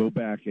fun, go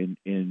back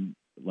and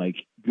like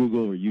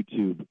Google or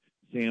YouTube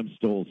Sam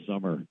Stoll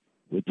Summer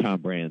with Tom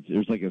Brands.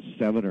 There's like a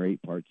 7 or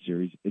 8 part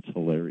series. It's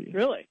hilarious.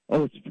 Really?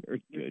 Oh, it's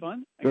very good. It's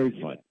fun? Very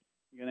fun.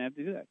 You're going to have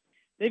to do that.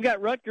 They've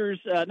got Rutgers,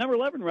 number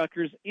 11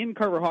 Rutgers in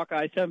Carver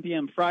Hawkeye, 7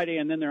 p.m. Friday,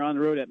 and then they're on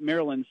the road at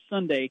Maryland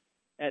Sunday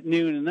at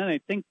noon. And then I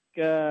think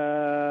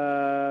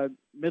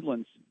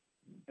Midlands,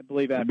 I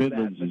believe, after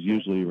Midlands that. is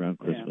usually around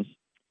Christmas. Yeah.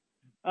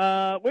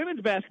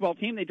 Women's basketball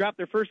team, they dropped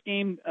their first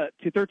game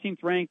to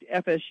 13th-ranked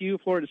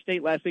FSU, Florida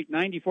State, last week,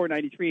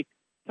 94-93.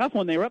 Tough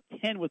one. They were up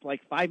 10 with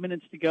like 5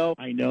 minutes to go.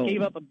 I know.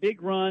 Gave up a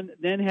big run,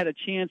 then had a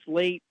chance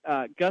late.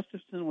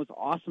 Gustafson was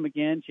awesome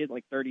again. She had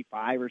like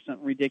 35 or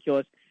something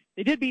ridiculous.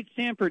 They did beat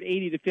Stanford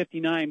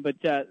 80-59, but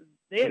they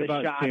had a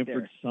shot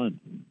Stanford's there. son?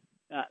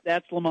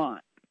 That's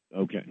Lamont.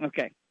 Okay.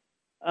 Okay.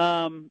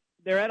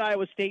 They're at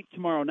Iowa State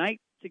tomorrow night,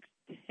 6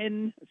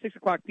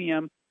 o'clock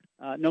p.m.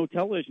 No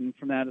television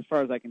from that as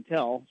far as I can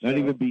tell. Not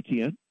even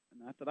BTN?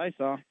 Not that I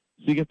saw. So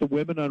you get the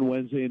women on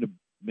Wednesday and the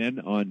men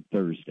on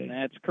Thursday.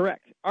 That's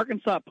correct.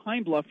 Arkansas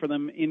Pine Bluff for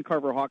them in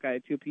Carver Hawkeye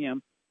at 2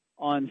 p.m.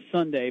 on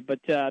Sunday, but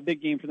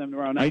big game for them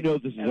tomorrow night. I know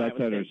this is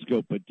outside our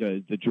scope, but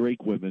the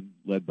Drake women,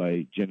 led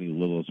by Jenny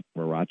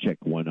Littles-Baracek,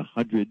 won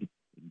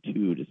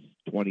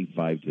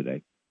 102-25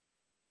 today.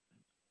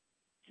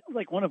 Sounds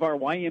like one of our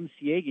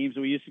YMCA games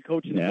that we used to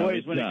coach in the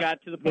boys when it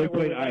got to the point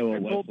where we played Iowa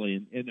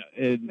Wesleyan, and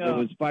it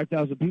was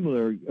 5,000 people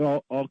there,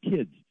 all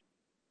kids.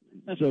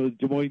 So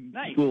Des Moines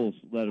schools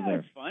let them there.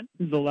 That's fun.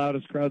 This is the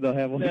loudest crowd they'll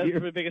have all year.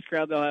 That's the biggest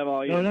crowd they'll have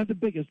all year. No, not the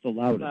biggest, the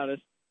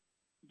loudest.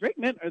 Drake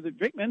men, are the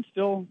Drake men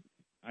still?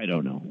 I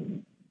don't know.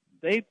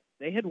 They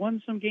had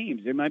won some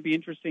games. It might be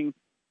interesting.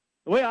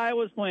 The way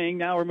Iowa's playing,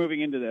 now we're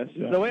moving into this.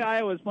 Yeah. The way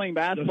Iowa's playing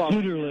basketball.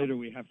 So sooner or later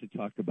we have to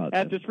talk about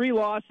after 3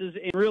 losses,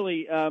 and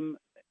really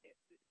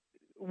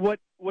what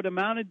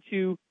amounted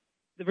to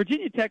the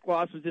Virginia Tech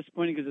loss was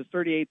disappointing because it's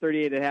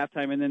 38-38 at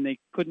halftime, and then they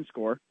couldn't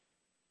score.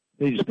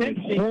 They just played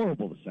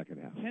horrible the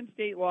second half. Penn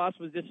State loss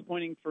was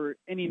disappointing for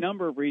any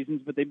number of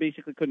reasons, but they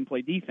basically couldn't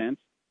play defense.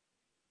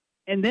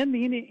 And then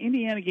the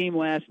Indiana game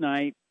last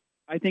night,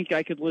 I think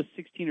I could list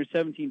 16 or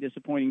 17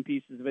 disappointing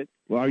pieces of it.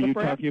 Well, are you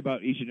talking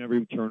about each and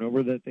every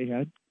turnover that they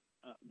had?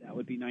 That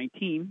would be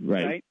 19,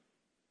 right?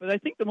 But I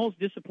think the most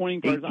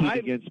disappointing part is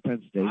against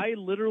Penn State. I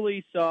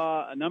literally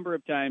saw a number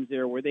of times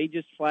there where they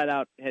just flat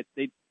out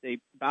they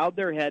bowed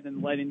their head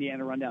and let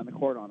Indiana run down the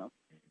court on them.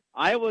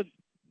 Iowa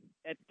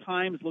at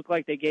times looked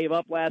like they gave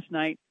up last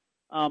night.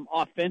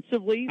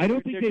 Offensively, I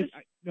don't think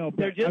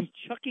they're just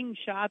chucking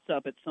shots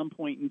up at some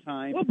point in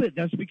time. Well, but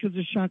that's because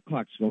the shot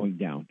clock's going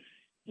down.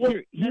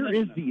 Here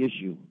is the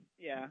issue.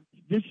 Yeah.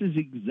 This is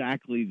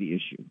exactly the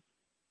issue.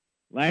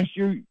 Last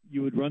year,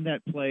 you would run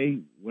that play,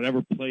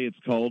 whatever play it's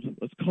called.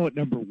 Let's call it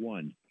number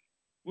 1.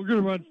 We're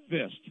going to run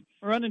fist.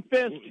 We're running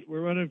fist.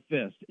 We're running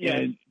fist. Yeah.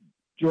 And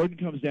Jordan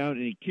comes down,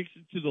 and he kicks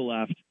it to the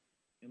left.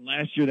 And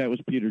last year, that was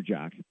Peter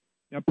Jock.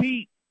 Now,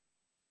 Pete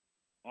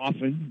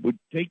often would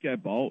take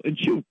that ball and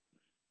shoot.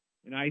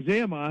 And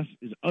Isaiah Moss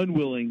is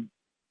unwilling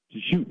to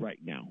shoot right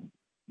now.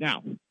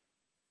 Now,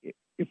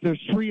 if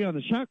there's 3 on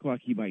the shot clock,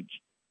 he might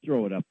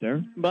throw it up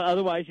there. But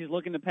otherwise, he's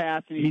looking to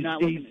pass, and he's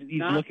not looking.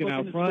 He's looking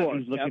out front. Score.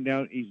 He's looking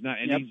down. He's not.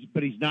 And Yep.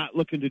 but he's not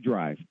looking to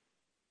drive.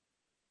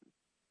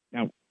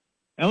 Now,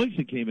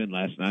 Ellingson came in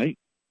last night,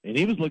 and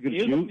he was looking to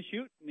shoot. He was looking to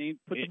shoot, and he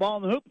put the ball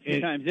in the hoop a few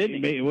times,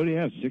 didn't he? What do you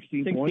have?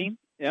 16 points.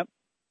 Yep.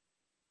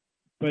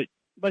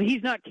 But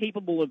he's not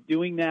capable of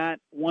doing that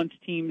once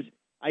teams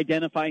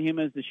identify him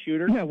as the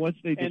shooter. Yeah, once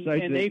they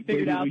decide and they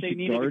figured out they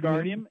needed to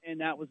guard him, and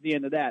that was the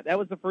end of that. That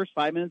was the first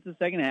 5 minutes of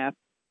the second half,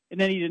 and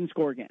then he didn't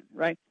score again,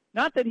 right?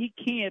 Not that he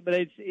can't,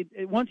 but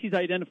once he's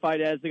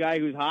identified as the guy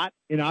who's hot.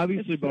 And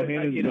obviously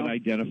Bohannon's been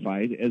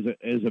identified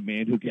as a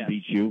man who can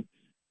beat you.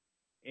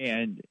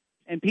 And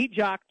Pete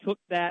Jock took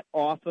that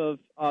off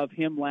of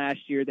him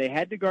last year. They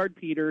had to guard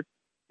Peter.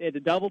 They had to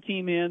double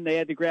team him. They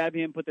had to grab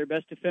him, put their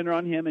best defender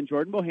on him, and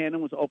Jordan Bohannon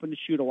was open to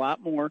shoot a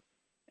lot more.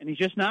 And he's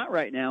just not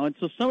right now. And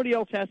so somebody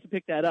else has to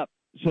pick that up.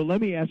 So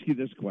let me ask you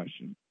this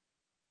question.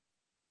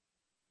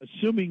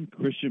 Assuming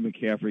Christian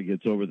McCaffrey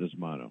gets over this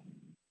mono.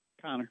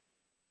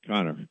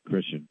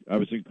 Christian. I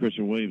was thinking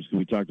Christian Williams because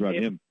we talked about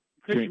him.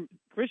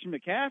 Christian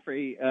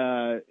McCaffrey,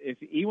 if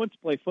he wants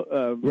to play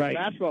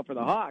basketball for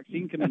the Hawks, he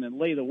can come in and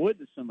lay the wood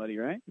to somebody,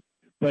 right?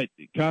 But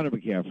Connor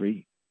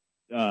McCaffrey,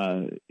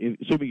 assuming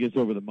he gets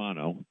over the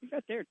mono, he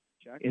got there,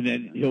 Chuck. And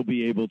then he'll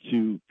be able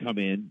to come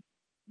in,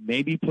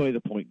 maybe play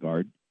the point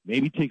guard,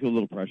 maybe take a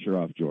little pressure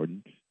off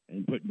Jordan,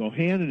 and put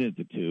Bohannon at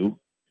the 2,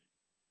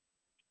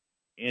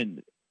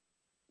 and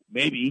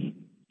maybe,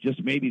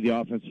 just maybe, the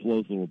offense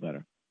flows a little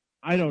better.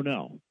 I don't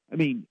know. I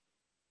mean,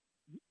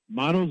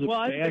 mono's a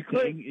bad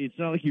thing. It's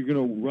not like you're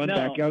going to run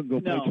back out and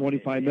go play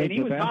 25 minutes. And he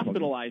was of basketball.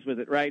 hospitalized with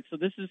it, right? So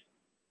this is,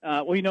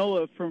 we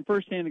know from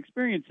firsthand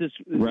experience this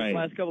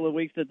last couple of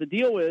weeks that the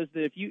deal is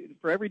that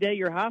for every day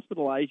you're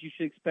hospitalized, you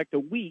should expect a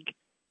week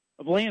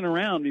of laying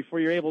around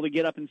before you're able to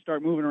get up and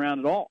start moving around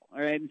at all.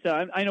 All right, and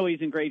so I know he's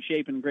in great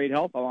shape and great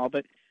health and all,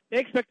 but they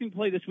expect him to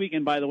play this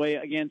weekend. By the way,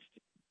 against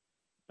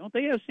don't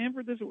they have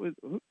Stanford?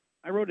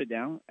 I wrote it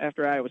down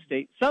after Iowa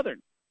State, Southern.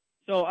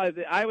 So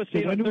Iowa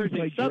State on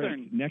Thursday,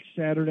 Southern next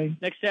Saturday.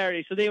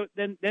 So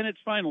then it's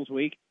finals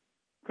week.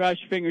 Cross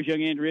your fingers,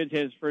 young Andrew Ridge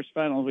has his first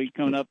finals week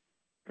coming up.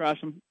 Cross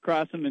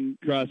them, and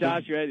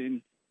dodge your head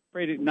and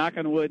pray to knock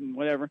on wood and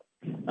whatever.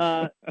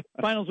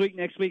 Finals week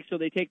next week, so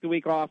they take the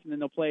week off, and then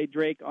they'll play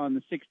Drake on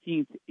the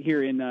 16th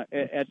here in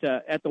at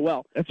the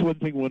Well. That's one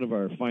thing one of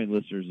our fine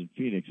listeners in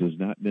Phoenix is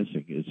not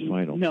missing is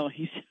finals. No,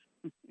 he's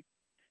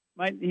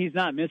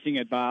not missing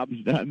it, Bob.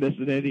 He's not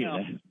missing any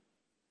of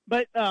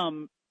that.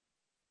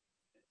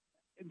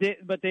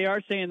 But they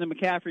are saying that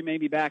McCaffrey may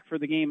be back for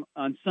the game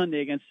on Sunday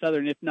against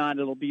Southern. If not,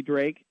 it'll be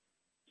Drake.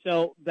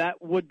 So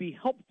that would be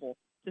helpful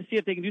to see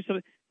if they can do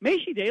something.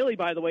 Macy Daly,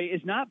 by the way,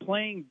 is not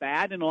playing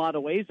bad in a lot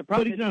of ways. The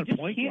problem but he's not a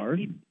point guard.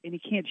 And he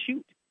can't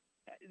shoot.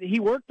 He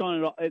worked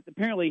on it.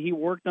 Apparently, he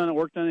worked on it,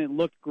 and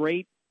looked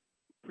great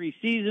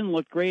preseason,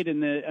 looked great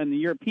in the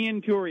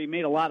European tour. He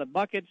made a lot of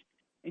buckets.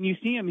 And you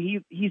see him,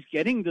 he's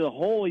getting to the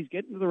hole, he's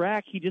getting to the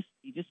rack. He just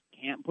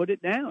can't put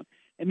it down.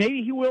 And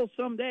maybe he will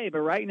someday, but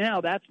right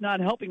now that's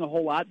not helping a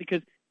whole lot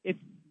because if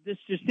this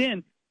just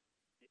in,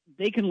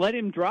 they can let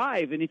him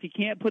drive, and if he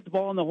can't put the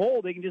ball in the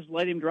hole, they can just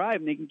let him drive,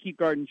 and they can keep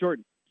guarding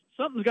Jordan.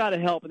 Something's got to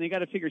help, and they got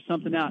to figure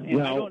something out.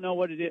 And I don't know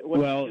what it is.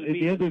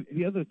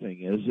 The other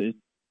thing is,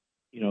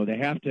 they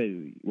have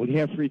to. When you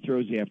have free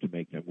throws, you have to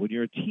make them. When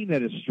you're a team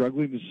that is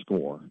struggling to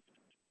score,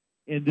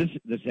 and this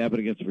happened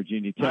against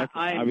Virginia Tech.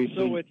 I'm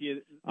so with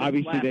you.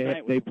 Obviously,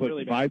 they put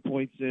really 5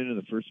 points in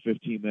the first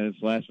 15 minutes.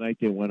 Last night,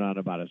 they went on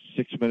about a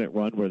 6-minute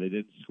run where they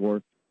didn't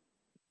score.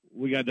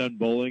 We got done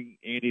bowling.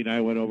 Andy and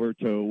I went over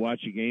to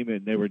watch a game,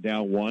 and they were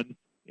down 1.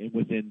 And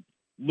within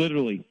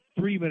literally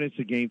 3 minutes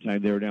of game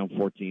time, they were down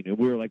 14. And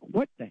we were like,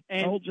 what the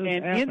hell just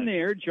happened? And in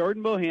there,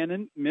 Jordan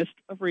Bohannon missed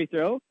a free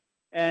throw,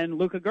 and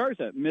Luka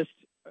Garza missed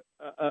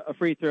a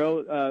free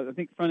throw, I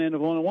think front end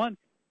of 1-1.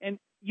 And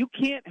you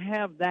can't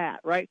have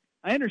that, right?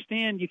 I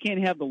understand you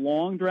can't have the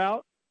long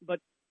drought, but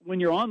when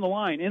you're on the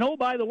line, and oh,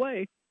 by the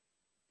way,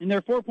 in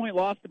their 4-point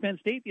loss to Penn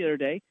State the other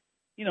day,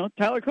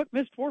 Tyler Cook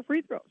missed 4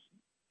 free throws.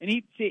 And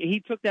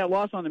he took that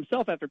loss on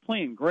himself after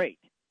playing great.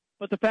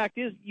 But the fact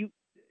is,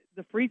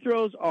 the free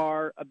throws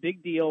are a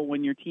big deal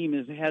when your team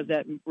has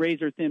that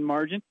razor-thin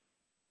margin.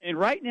 And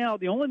right now,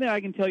 the only thing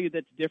I can tell you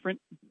that's different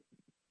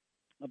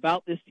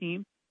about this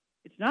team,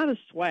 it's not a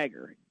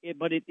swagger,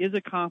 but it is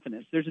a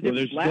confidence. There's a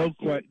difference.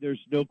 There's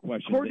no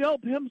question. Cordell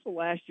Pimsel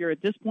last year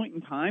at this point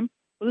in time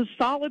was a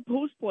solid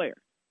post player.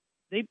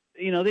 They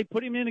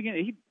put him in again.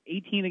 He's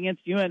 18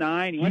 against UNI,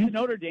 and he went to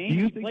Notre Dame. Do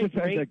you think the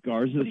fact that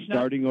Garza is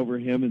starting over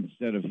him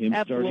instead of him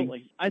Absolutely.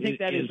 starting? I think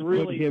that is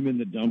really put him in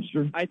the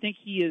dumpster. I think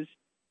he is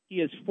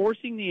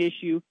forcing the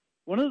issue.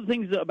 One of the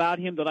things about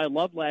him that I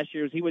loved last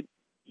year is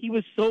he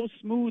was so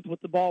smooth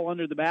with the ball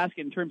under the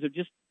basket in terms of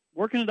just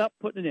working it up,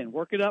 putting it in,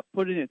 work it up,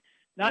 put it in.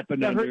 Not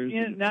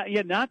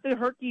the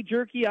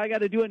herky-jerky, I got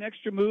to do an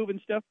extra move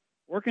and stuff,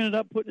 working it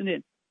up, putting it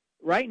in.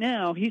 Right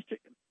now, he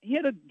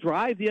had a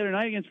drive the other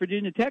night against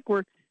Virginia Tech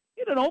where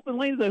he had an open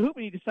lane to the hoop,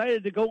 and he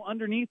decided to go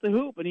underneath the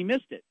hoop, and he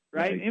missed it,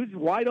 right? It was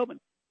wide open.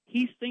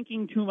 He's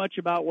thinking too much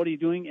about what he's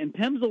doing, and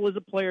Pemsl is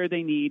a player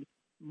they need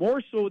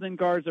more so than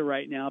Garza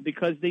right now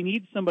because they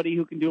need somebody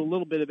who can do a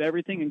little bit of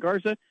everything, and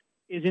Garza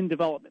is in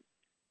development.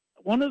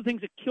 One of the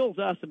things that kills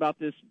us about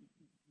this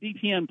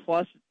BTN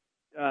Plus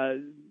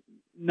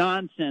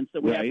nonsense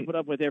that we have to put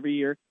up with every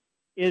year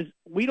is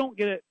we don't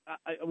get it.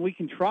 We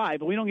can try,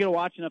 but we don't get to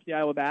watch enough the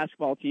Iowa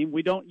basketball team.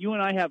 We don't. You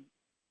and I have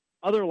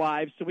other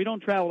lives, so we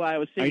don't travel to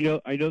Iowa City.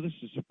 I know this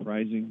is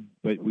surprising,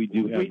 but we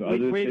do have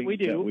other things we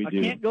do. That we do.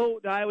 I can't go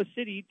to Iowa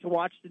City to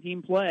watch the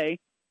team play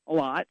a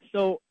lot.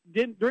 So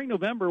during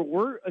November,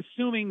 we're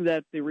assuming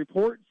that the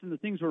reports and the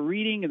things we're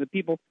reading and the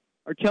people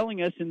are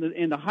telling us and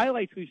the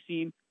highlights we've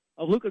seen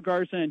of Luka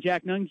Garza and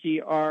Jack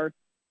Nunge are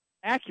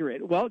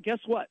accurate. Well, guess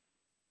what?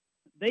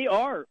 They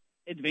are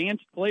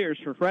advanced players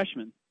for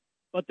freshmen,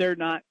 but they're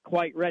not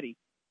quite ready.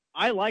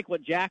 I like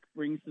what Jack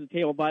brings to the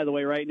table, by the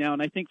way, right now,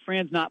 and I think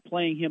Fran's not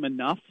playing him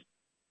enough.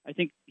 I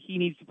think he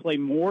needs to play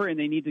more, and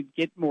they need to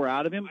get more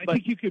out of him. I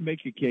think you could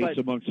make a case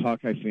amongst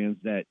Hawkeye fans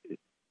that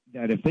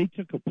if they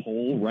took a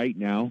poll right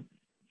now,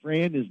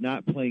 Fran is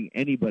not playing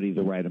anybody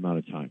the right amount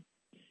of time.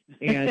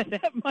 And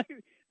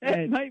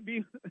that might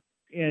be.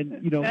 And,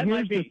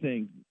 here's the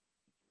thing.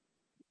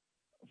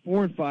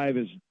 4 and 5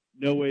 is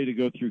no way to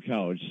go through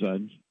college,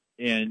 son.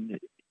 And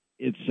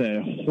it's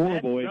a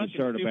horrible way to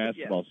start a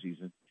basketball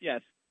season.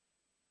 Yes.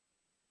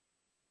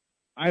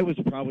 I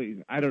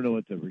don't know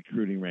what the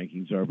recruiting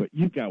rankings are, but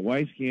you've got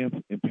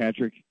Weiskamp and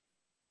Patrick,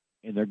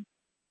 and are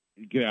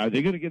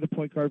they going to get the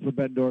point guard for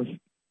Bettendorf?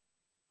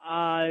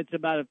 I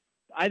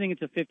think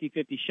it's a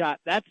 50-50 shot.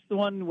 That's the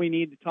one we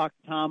need to talk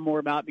to Tom more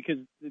about because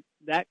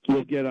that kid.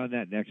 We'll get on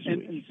that next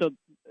week. And so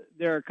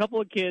there are a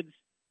couple of kids,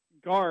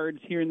 guards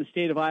here in the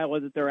state of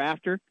Iowa that they're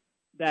after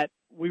that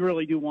we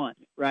really do want,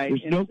 right?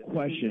 There's no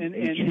question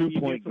a true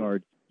point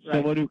guard,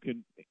 someone who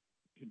can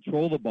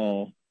control the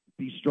ball,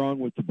 be strong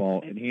with the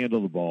ball, and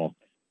handle the ball,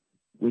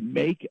 would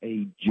make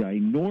a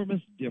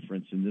ginormous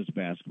difference in this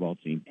basketball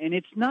team. And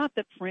it's not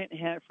that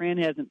Fran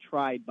hasn't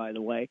tried, by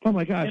the way. Oh,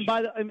 my gosh.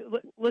 And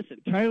listen.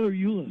 Tyler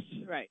Eulis.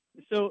 Right.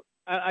 So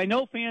I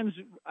know fans,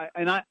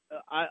 and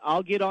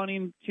I'll get on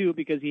him, too,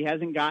 because he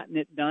hasn't gotten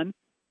it done.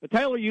 But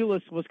Tyler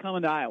Eulis was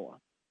coming to Iowa.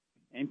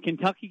 And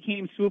Kentucky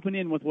came swooping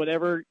in with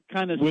whatever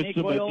kind of snake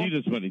oil. With some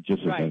Adidas money,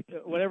 just right,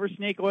 whatever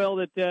snake oil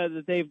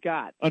that they've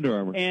got. Under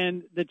Armour.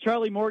 And the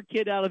Charlie Moore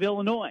kid out of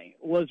Illinois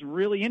was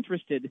really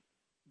interested,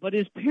 but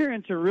his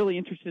parents are really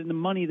interested in the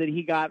money that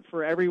he got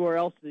for everywhere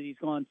else that he's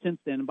gone since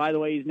then. And by the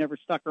way, he's never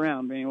stuck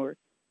around anywhere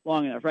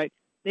long enough, right?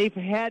 They've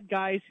had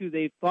guys who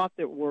they thought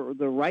that were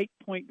the right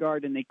point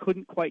guard, and they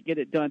couldn't quite get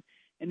it done.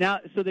 And now,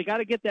 so they got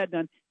to get that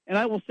done. And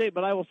I will say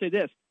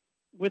this,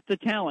 with the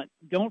talent,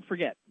 don't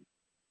forget,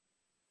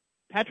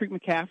 Patrick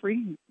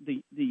McCaffrey,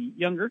 the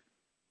younger,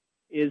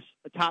 is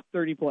a top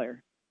 30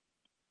 player.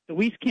 The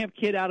Wieskamp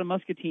kid out of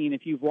Muscatine,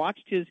 if you've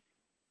watched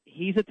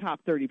he's a top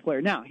 30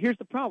 player. Now, here's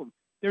the problem.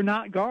 They're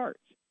not guards,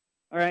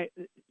 all right?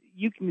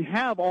 You can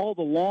have all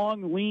the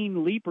long,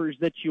 lean leapers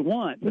that you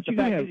want, but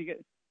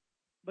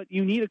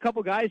you need a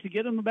couple guys to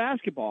get them the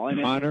basketball.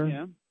 And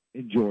Connor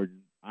and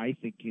Jordan, I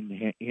think,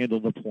 can handle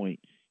the point.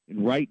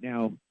 And right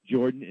now,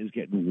 Jordan is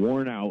getting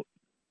worn out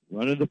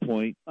running the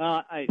point,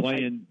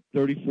 playing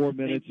 34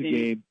 minutes a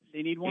game.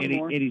 They need one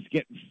more. And he's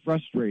getting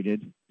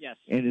frustrated. Yes.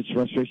 And it's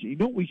frustration. You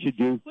know what we should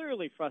do?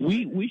 Clearly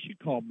frustrated. We should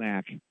call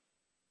Mac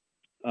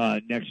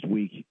next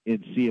week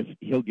and see if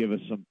he'll give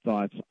us some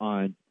thoughts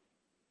on,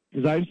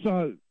 because I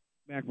saw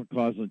Mac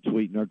McCausland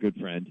tweeting, our good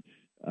friend,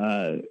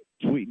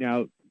 tweeting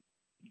out,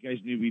 you guys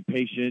need to be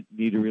patient,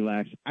 need to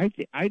relax.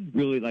 I'd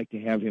really like to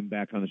have him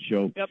back on the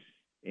show. Yep.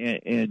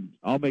 And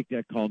I'll make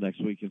that call next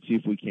week and see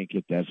if we can't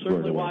get that squared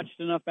away. Certainly watched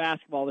enough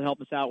basketball to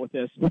help us out with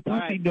this. Well,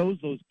 plus he knows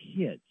those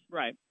kids.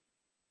 Right.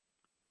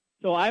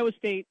 So Iowa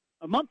State,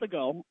 a month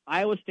ago,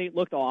 Iowa State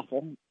looked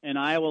awful, and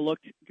Iowa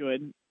looked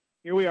good.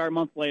 Here we are a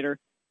month later.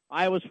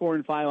 Iowa's 4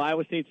 and 5.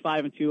 Iowa State's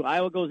 5 and 2.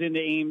 Iowa goes into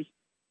Ames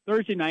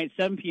Thursday night,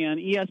 7 p.m.,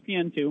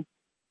 ESPN2.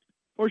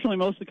 Fortunately,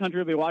 most of the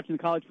country will be watching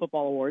the College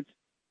Football Awards.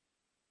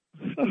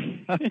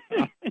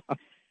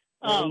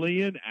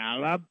 Early in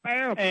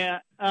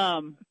Alabama.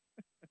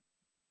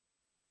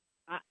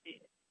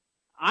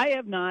 I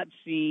have not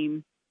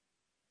seen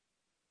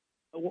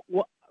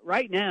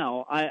right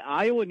now.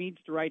 Iowa needs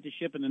to right the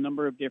ship in a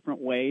number of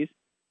different ways.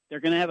 They're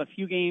going to have a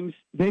few games.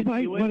 They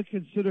might want to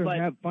consider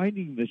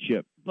finding the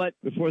ship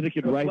before they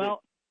can right it.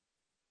 Well,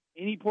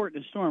 any port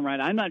in a storm,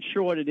 right? I'm not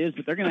sure what it is,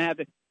 but they're going to have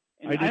to.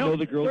 I didn't know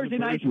the girls in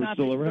British were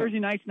still around. Thursday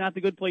night's not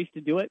the good place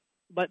to do it,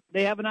 but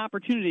they have an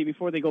opportunity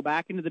before they go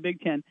back into the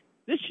Big Ten.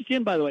 This is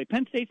by the way,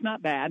 Penn State's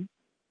not bad.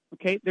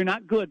 Okay, they're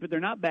not good, but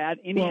they're not bad.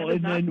 Indiana's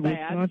and then not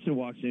bad. Wisconsin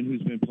walks in,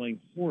 who's been playing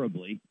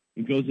horribly,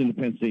 and goes into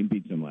Penn State and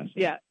beats them last night.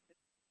 Yeah,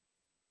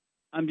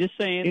 I'm just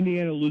saying.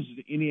 Indiana loses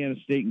to Indiana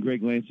State and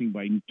Greg Lansing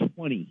by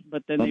 20.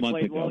 But then they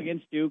played well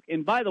against Duke.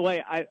 And by the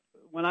way,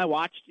 when I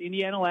watched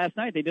Indiana last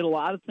night, they did a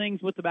lot of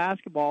things with the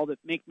basketball that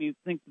make me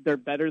think that they're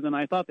better than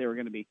I thought they were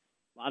going to be.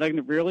 A lot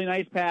of really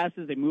nice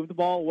passes. They moved the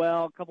ball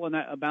well, a couple of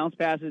bounce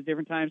passes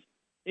different times.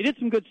 They did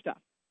some good stuff.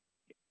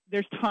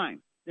 There's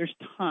time.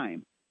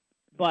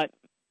 But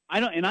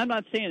I'm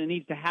not saying it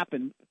needs to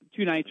happen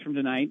 2 nights from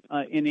tonight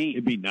in Ames.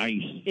 It'd be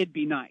nice. It'd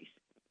be nice.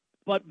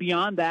 But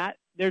beyond that,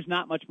 there's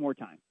not much more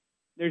time.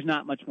 What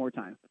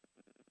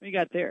do you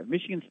got there?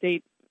 Michigan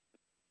State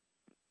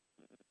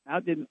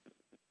outdid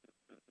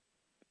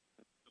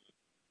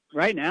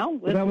right now?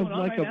 That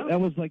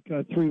was like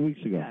 3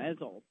 weeks ago. Yeah,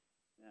 it's old.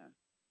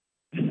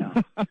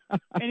 Yeah.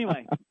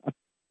 Anyway.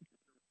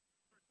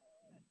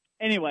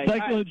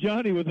 Cyclone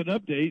Johnny with an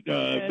update.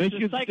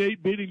 Michigan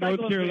State beating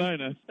North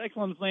Carolina.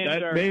 Cyclone fans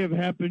that may have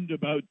happened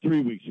about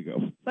 3 weeks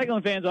ago.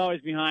 Cyclone fans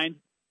always behind.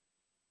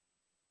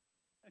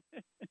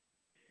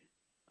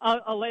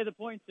 I'll lay the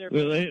points there.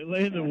 We're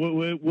laying the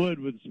wood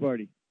with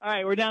Sparty. All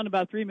right, we're down to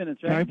about 3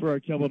 minutes, right? Time for our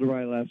Temple to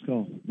Rye last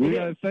call. We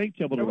got to thank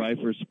Temple to Rye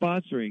for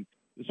sponsoring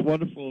this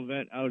wonderful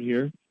event out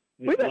here.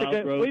 We've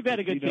had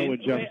a good team.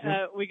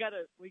 We got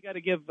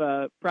to give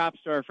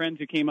props to our friends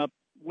who came up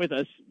with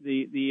us,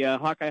 the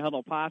Hawkeye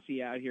Huddle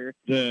posse out here.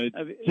 The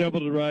Temple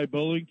to Rye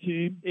bowling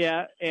team.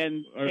 Yeah,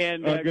 and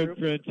our good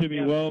friend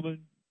Timmy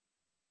Wellman.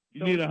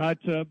 You need a hot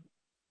tub.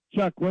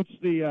 Chuck, what's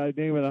the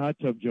name of the hot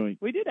tub joint?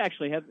 We did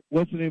actually have.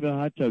 What's the name of the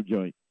hot tub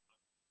joint?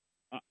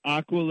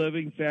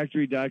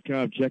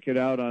 AquaLivingFactory.com. Check it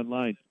out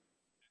online.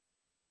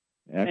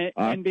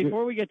 And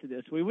before we get to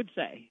this, we would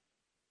say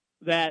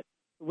that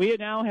we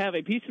now have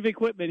a piece of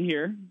equipment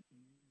here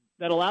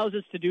that allows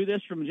us to do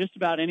this from just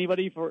about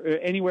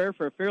anywhere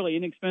for a fairly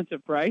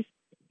inexpensive price.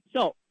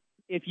 So,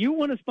 if you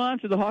want to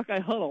sponsor the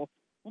Hawkeye Huddle,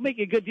 we'll make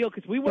a good deal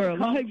because we want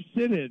to live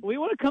sit-in. We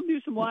want to come do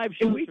some live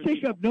shows. We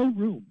take up no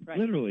room,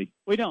 literally.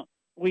 We don't.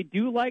 We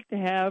do like to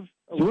have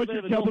a little bit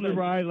of a Temple to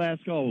Rye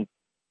last call?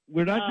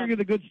 We're not drinking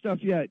the good stuff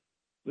yet,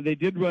 but they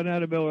did run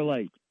out of Miller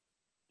Lite.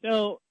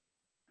 So,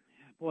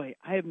 boy,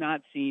 I have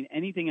not seen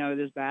anything out of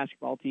this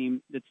basketball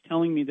team that's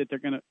telling me that they're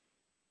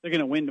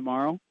gonna win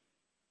tomorrow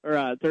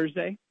or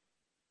Thursday.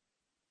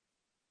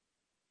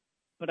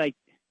 But I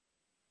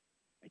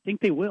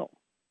think they will.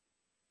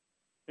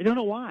 I don't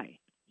know why.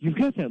 You've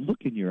got that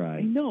look in your eye.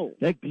 I know.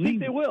 That I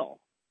think they will.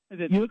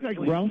 You look like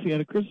Ralphie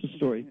at a Christmas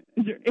story.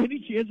 Is there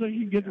any chance I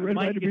can get the Red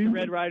Ryder BB gun?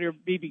 Red Ryder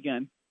BB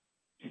gun.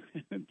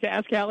 To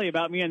ask Hallie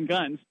about me and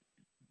guns.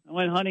 I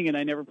went hunting and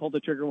I never pulled the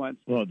trigger once.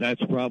 Well, that's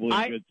probably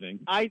a good thing.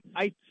 I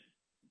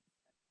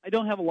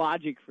don't have a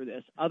logic for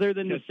this other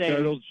than to say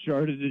startled,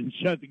 sharded, and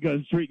shot the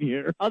gun straight in the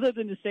air. Other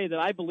than to say that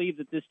I believe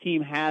that this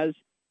team has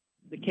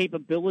the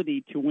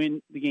capability to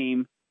win the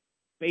game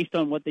based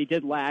on what they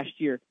did last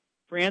year.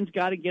 Fran's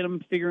got to get them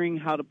figuring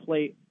how to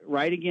play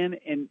right again,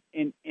 and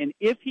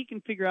if he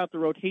can figure out the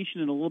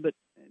rotation in a little bit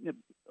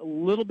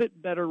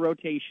better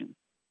rotation.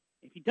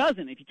 If he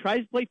doesn't, if he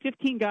tries to play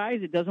 15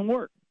 guys, it doesn't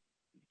work.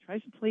 If he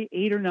tries to play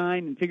 8 or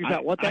 9 and figures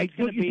out what that's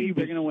going to be,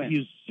 they're going to win. He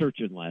was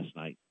searching last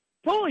night.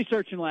 Totally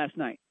searching last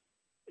night.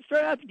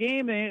 Start out the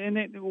game, and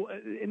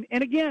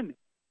again,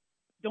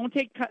 don't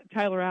take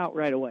Tyler out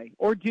right away,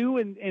 or do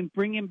and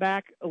bring him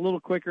back a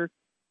little quicker.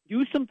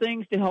 Do some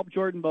things to help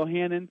Jordan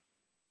Bohannon.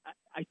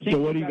 I think. So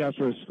what do you got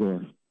for a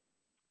score?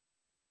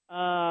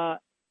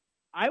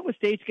 Iowa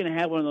State's going to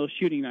have one of those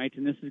shooting nights,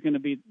 and this is going to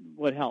be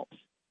what helps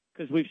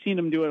because we've seen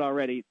them do it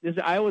already.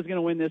 Iowa's going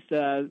to win this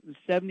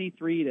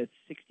 73-65.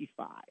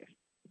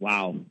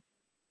 Wow.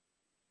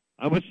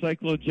 I'm with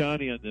Cyclone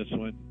Johnny on this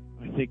one.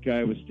 I think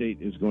Iowa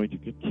State is going to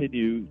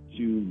continue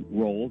to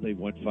roll. They've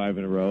won 5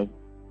 in a row,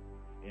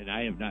 and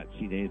I have not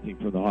seen anything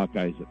from the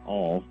Hawkeyes at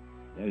all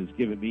that has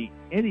given me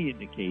any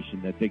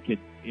indication that they could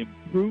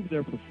improve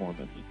their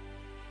performance.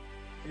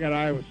 I got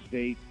Iowa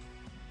State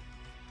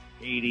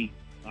 80,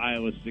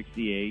 Iowa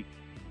 68.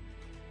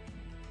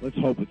 Let's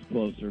hope it's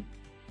closer.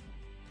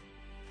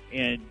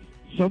 And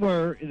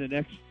somewhere in the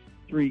next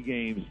 3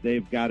 games,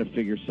 they've got to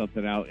figure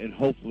something out, and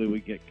hopefully we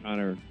get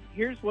Connor.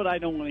 Here's what I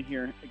don't want to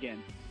hear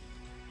again.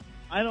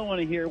 I don't want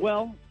to hear,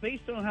 well,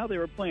 based on how they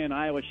were playing,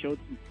 Iowa showed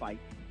some fight.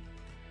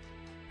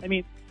 I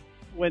mean,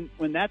 when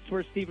that's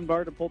where Stephen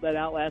Barter pulled that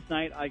out last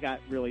night, I got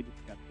really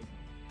disgusted.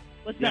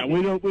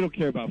 We don't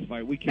care about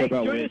fight. We care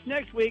about join win. us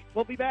next week.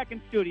 We'll be back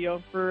in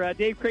studio. For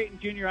Dave Creighton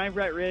Jr., I'm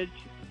Brett Ridge.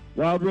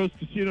 Wild Rose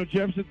Casino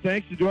Jefferson,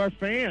 thanks to our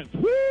fans.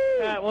 Woo!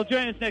 Well,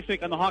 join us next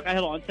week on the Hawkeye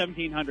Huddle on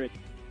 1700.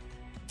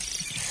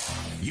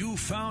 You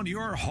found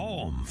your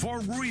home for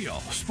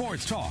real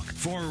sports talk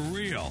for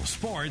real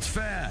sports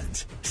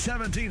fans.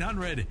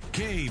 1700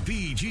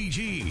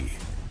 KBGG.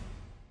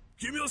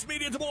 Cumulus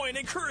Media Des Moines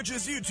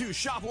encourages you to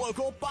shop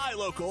local, buy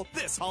local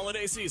this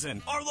holiday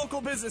season. Our local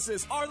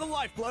businesses are the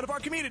lifeblood of our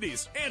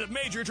communities and a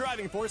major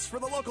driving force for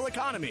the local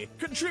economy,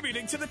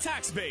 contributing to the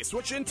tax base,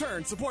 which in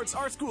turn supports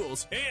our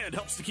schools and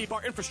helps to keep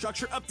our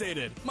infrastructure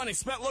updated. Money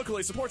spent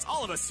locally supports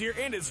all of us here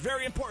and is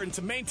very important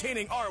to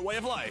maintaining our way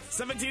of life.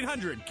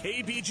 1700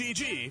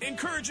 KBGG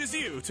encourages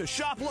you to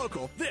shop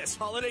local this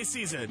holiday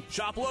season.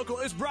 Shop Local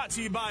is brought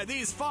to you by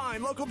these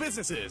fine local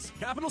businesses: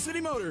 Capital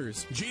City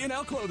Motors,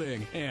 G&L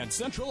Clothing, and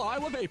Central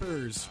Iowa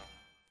Vapors.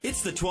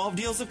 It's the 12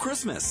 Deals of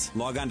Christmas.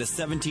 Log on to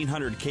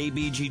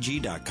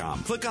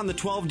 1700kbgg.com. Click on the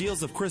 12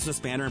 Deals of Christmas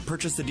banner and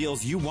purchase the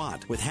deals you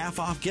want with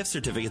half-off gift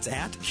certificates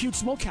at Huge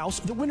Smokehouse,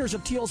 the winners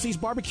of TLC's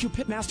Barbecue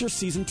Pitmasters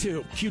Season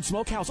 2. Huge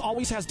Smokehouse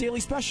always has daily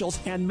specials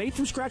and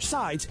made-from-scratch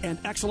sides and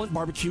excellent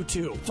barbecue,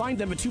 too. Find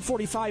them at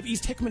 245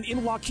 East Hickman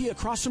in Waukee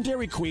across from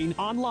Dairy Queen,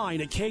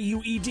 online at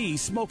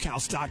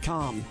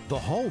KUEDSmokehouse.com. The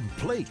Home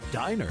Plate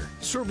Diner,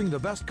 serving the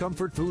best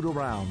comfort food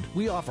around.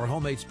 We offer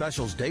homemade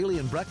specials daily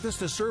and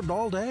breakfast is served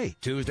all day.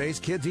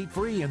 Tuesdays, kids eat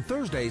free, and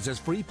Thursdays is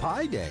free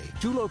pie day.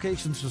 2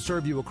 locations to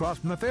serve you across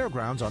from the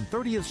fairgrounds on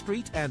 30th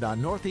Street and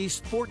on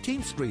Northeast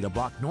 14th Street, a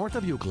block north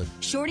of Euclid.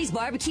 Shorty's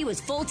Barbecue is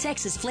full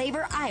Texas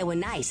flavor, Iowa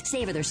nice.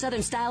 Savor their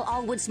Southern-style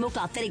all-wood smoked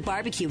authentic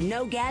barbecue.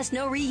 No gas,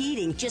 no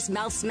reheating. Just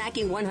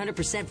mouth-smacking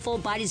 100%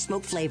 full-bodied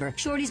smoked flavor.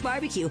 Shorty's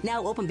Barbecue,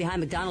 now open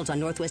behind McDonald's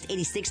on Northwest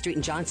 86th Street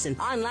in Johnston.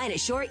 Online at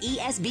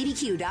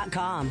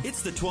shoreesbbq.com.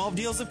 It's the 12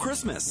 Deals of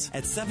Christmas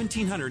at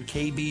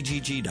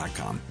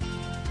 1700kbgg.com.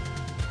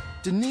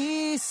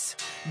 Denise,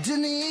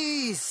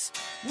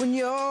 when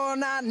you're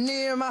not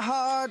near, my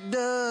heart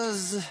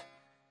does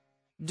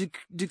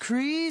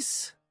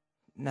decrease?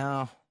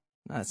 No,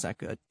 that's not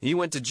good. He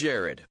went to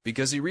Jared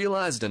because he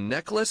realized a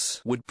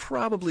necklace would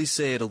probably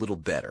say it a little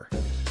better.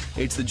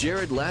 It's the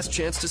Jared Last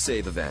Chance to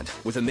Save event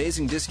with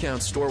amazing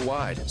discounts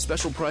store-wide,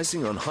 special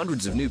pricing on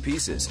hundreds of new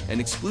pieces, and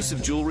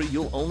exclusive jewelry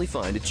you'll only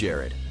find at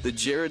Jared. The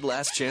Jared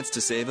Last Chance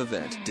to Save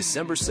event,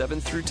 December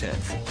 7th through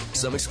 10th.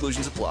 Some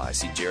exclusions apply.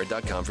 See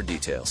jared.com for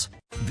details.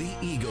 The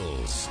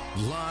Eagles,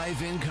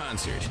 live in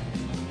concert.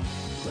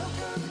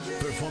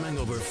 Performing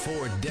over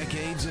 4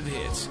 decades of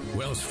hits.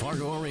 Wells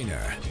Fargo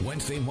Arena,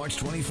 Wednesday, March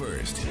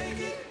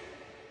 21st.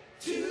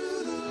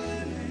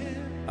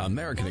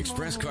 American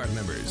Express card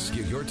members,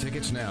 get your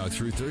tickets now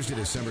through Thursday,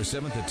 December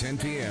 7th at 10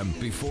 p.m.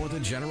 before the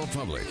general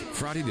public.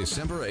 Friday,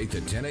 December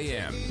 8th at 10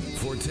 a.m.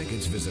 For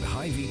tickets, visit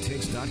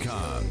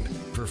HighVTix.com.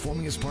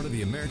 Performing as part of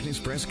the American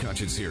Express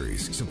Concert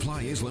Series.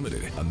 Supply is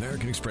limited.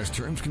 American Express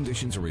terms,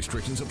 conditions, and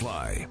restrictions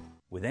apply.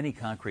 With any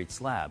concrete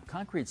slab,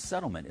 concrete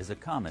settlement is a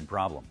common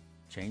problem.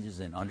 Changes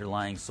in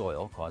underlying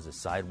soil causes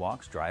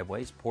sidewalks,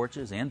 driveways,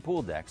 porches, and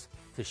pool decks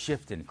to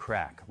shift and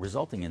crack,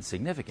 resulting in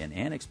significant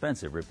and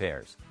expensive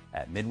repairs.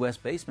 At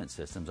Midwest Basement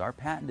Systems, our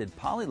patented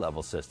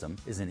poly-level system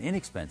is an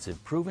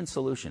inexpensive, proven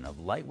solution of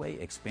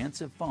lightweight,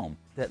 expansive foam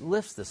that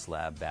lifts the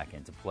slab back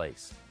into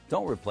place.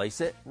 Don't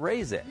replace it,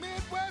 raise it.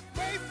 Midwest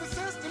Basement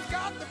Systems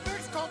got the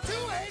fix. Call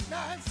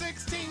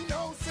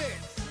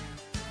 289-1606.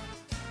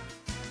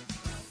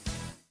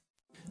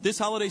 This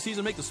holiday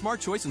season, make the smart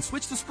choice and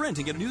switch to Sprint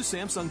and get a new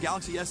Samsung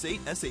Galaxy S8,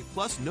 S8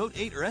 Plus, Note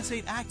 8, or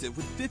S8 Active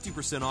with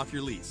 50% off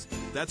your lease.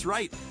 That's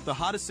right, the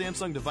hottest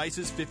Samsung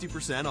devices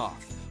 50%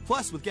 off.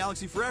 Plus, with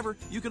Galaxy Forever,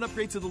 you can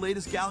upgrade to the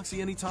latest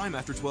Galaxy anytime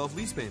after 12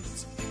 lease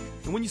payments.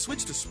 And when you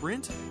switch to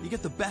Sprint, you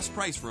get the best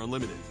price for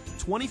unlimited.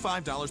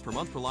 $25 per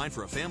month per line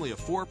for a family of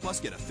 4,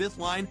 plus get a 5th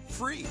line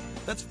free.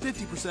 That's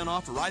 50%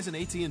 off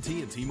Verizon, AT&T,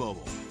 and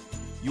T-Mobile.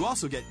 You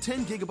also get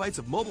 10 gigabytes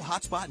of mobile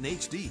hotspot in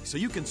HD, so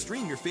you can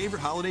stream your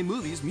favorite holiday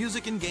movies,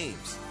 music, and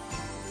games.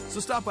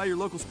 So stop by your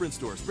local Sprint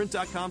store,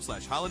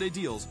 sprint.com/holiday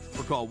deals,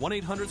 or call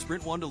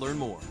 1-800-SPRINT1 to learn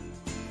more.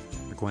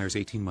 Requires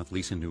 18-month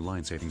lease and new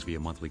line savings via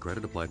monthly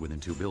credit applied within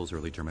 2 bills.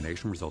 Early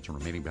termination results in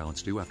remaining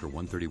balance due after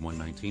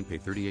 1/31/19. Pay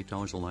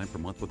 $38 a line per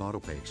month with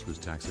autopay. Excludes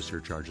taxes,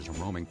 surcharges, and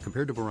roaming.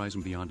 Compared to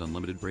Verizon Beyond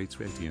Unlimited rates,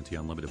 AT&T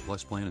Unlimited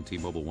Plus plan, and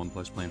T-Mobile One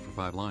Plus plan for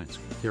 5 lines.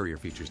 Carrier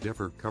features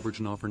differ. Coverage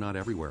and offer not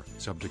everywhere.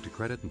 Subject to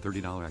credit and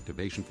 $30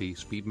 activation fee.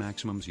 Speed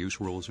maximums, use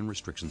rules, and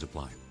restrictions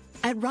apply.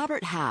 At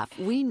Robert Half,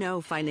 we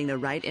know finding the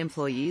right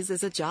employees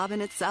is a job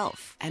in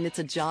itself, and it's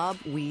a job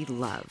we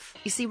love.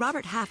 You see,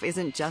 Robert Half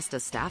isn't just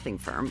a staffing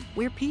firm.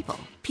 We're people.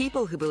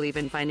 People who believe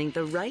in finding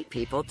the right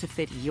people to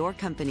fit your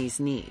company's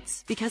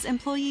needs. Because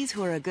employees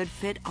who are a good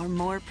fit are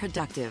more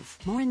productive,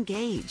 more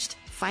engaged.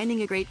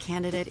 Finding a great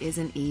candidate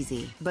isn't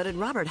easy, but at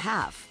Robert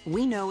Half,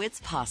 we know it's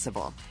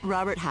possible.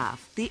 Robert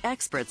Half, the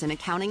experts in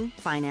accounting,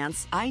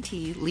 finance,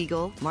 IT,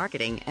 legal,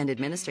 marketing, and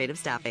administrative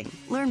staffing.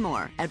 Learn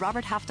more at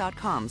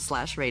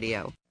roberthalf.com/radio.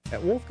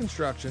 At Wolf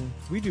Construction,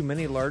 we do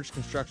many large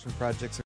construction projects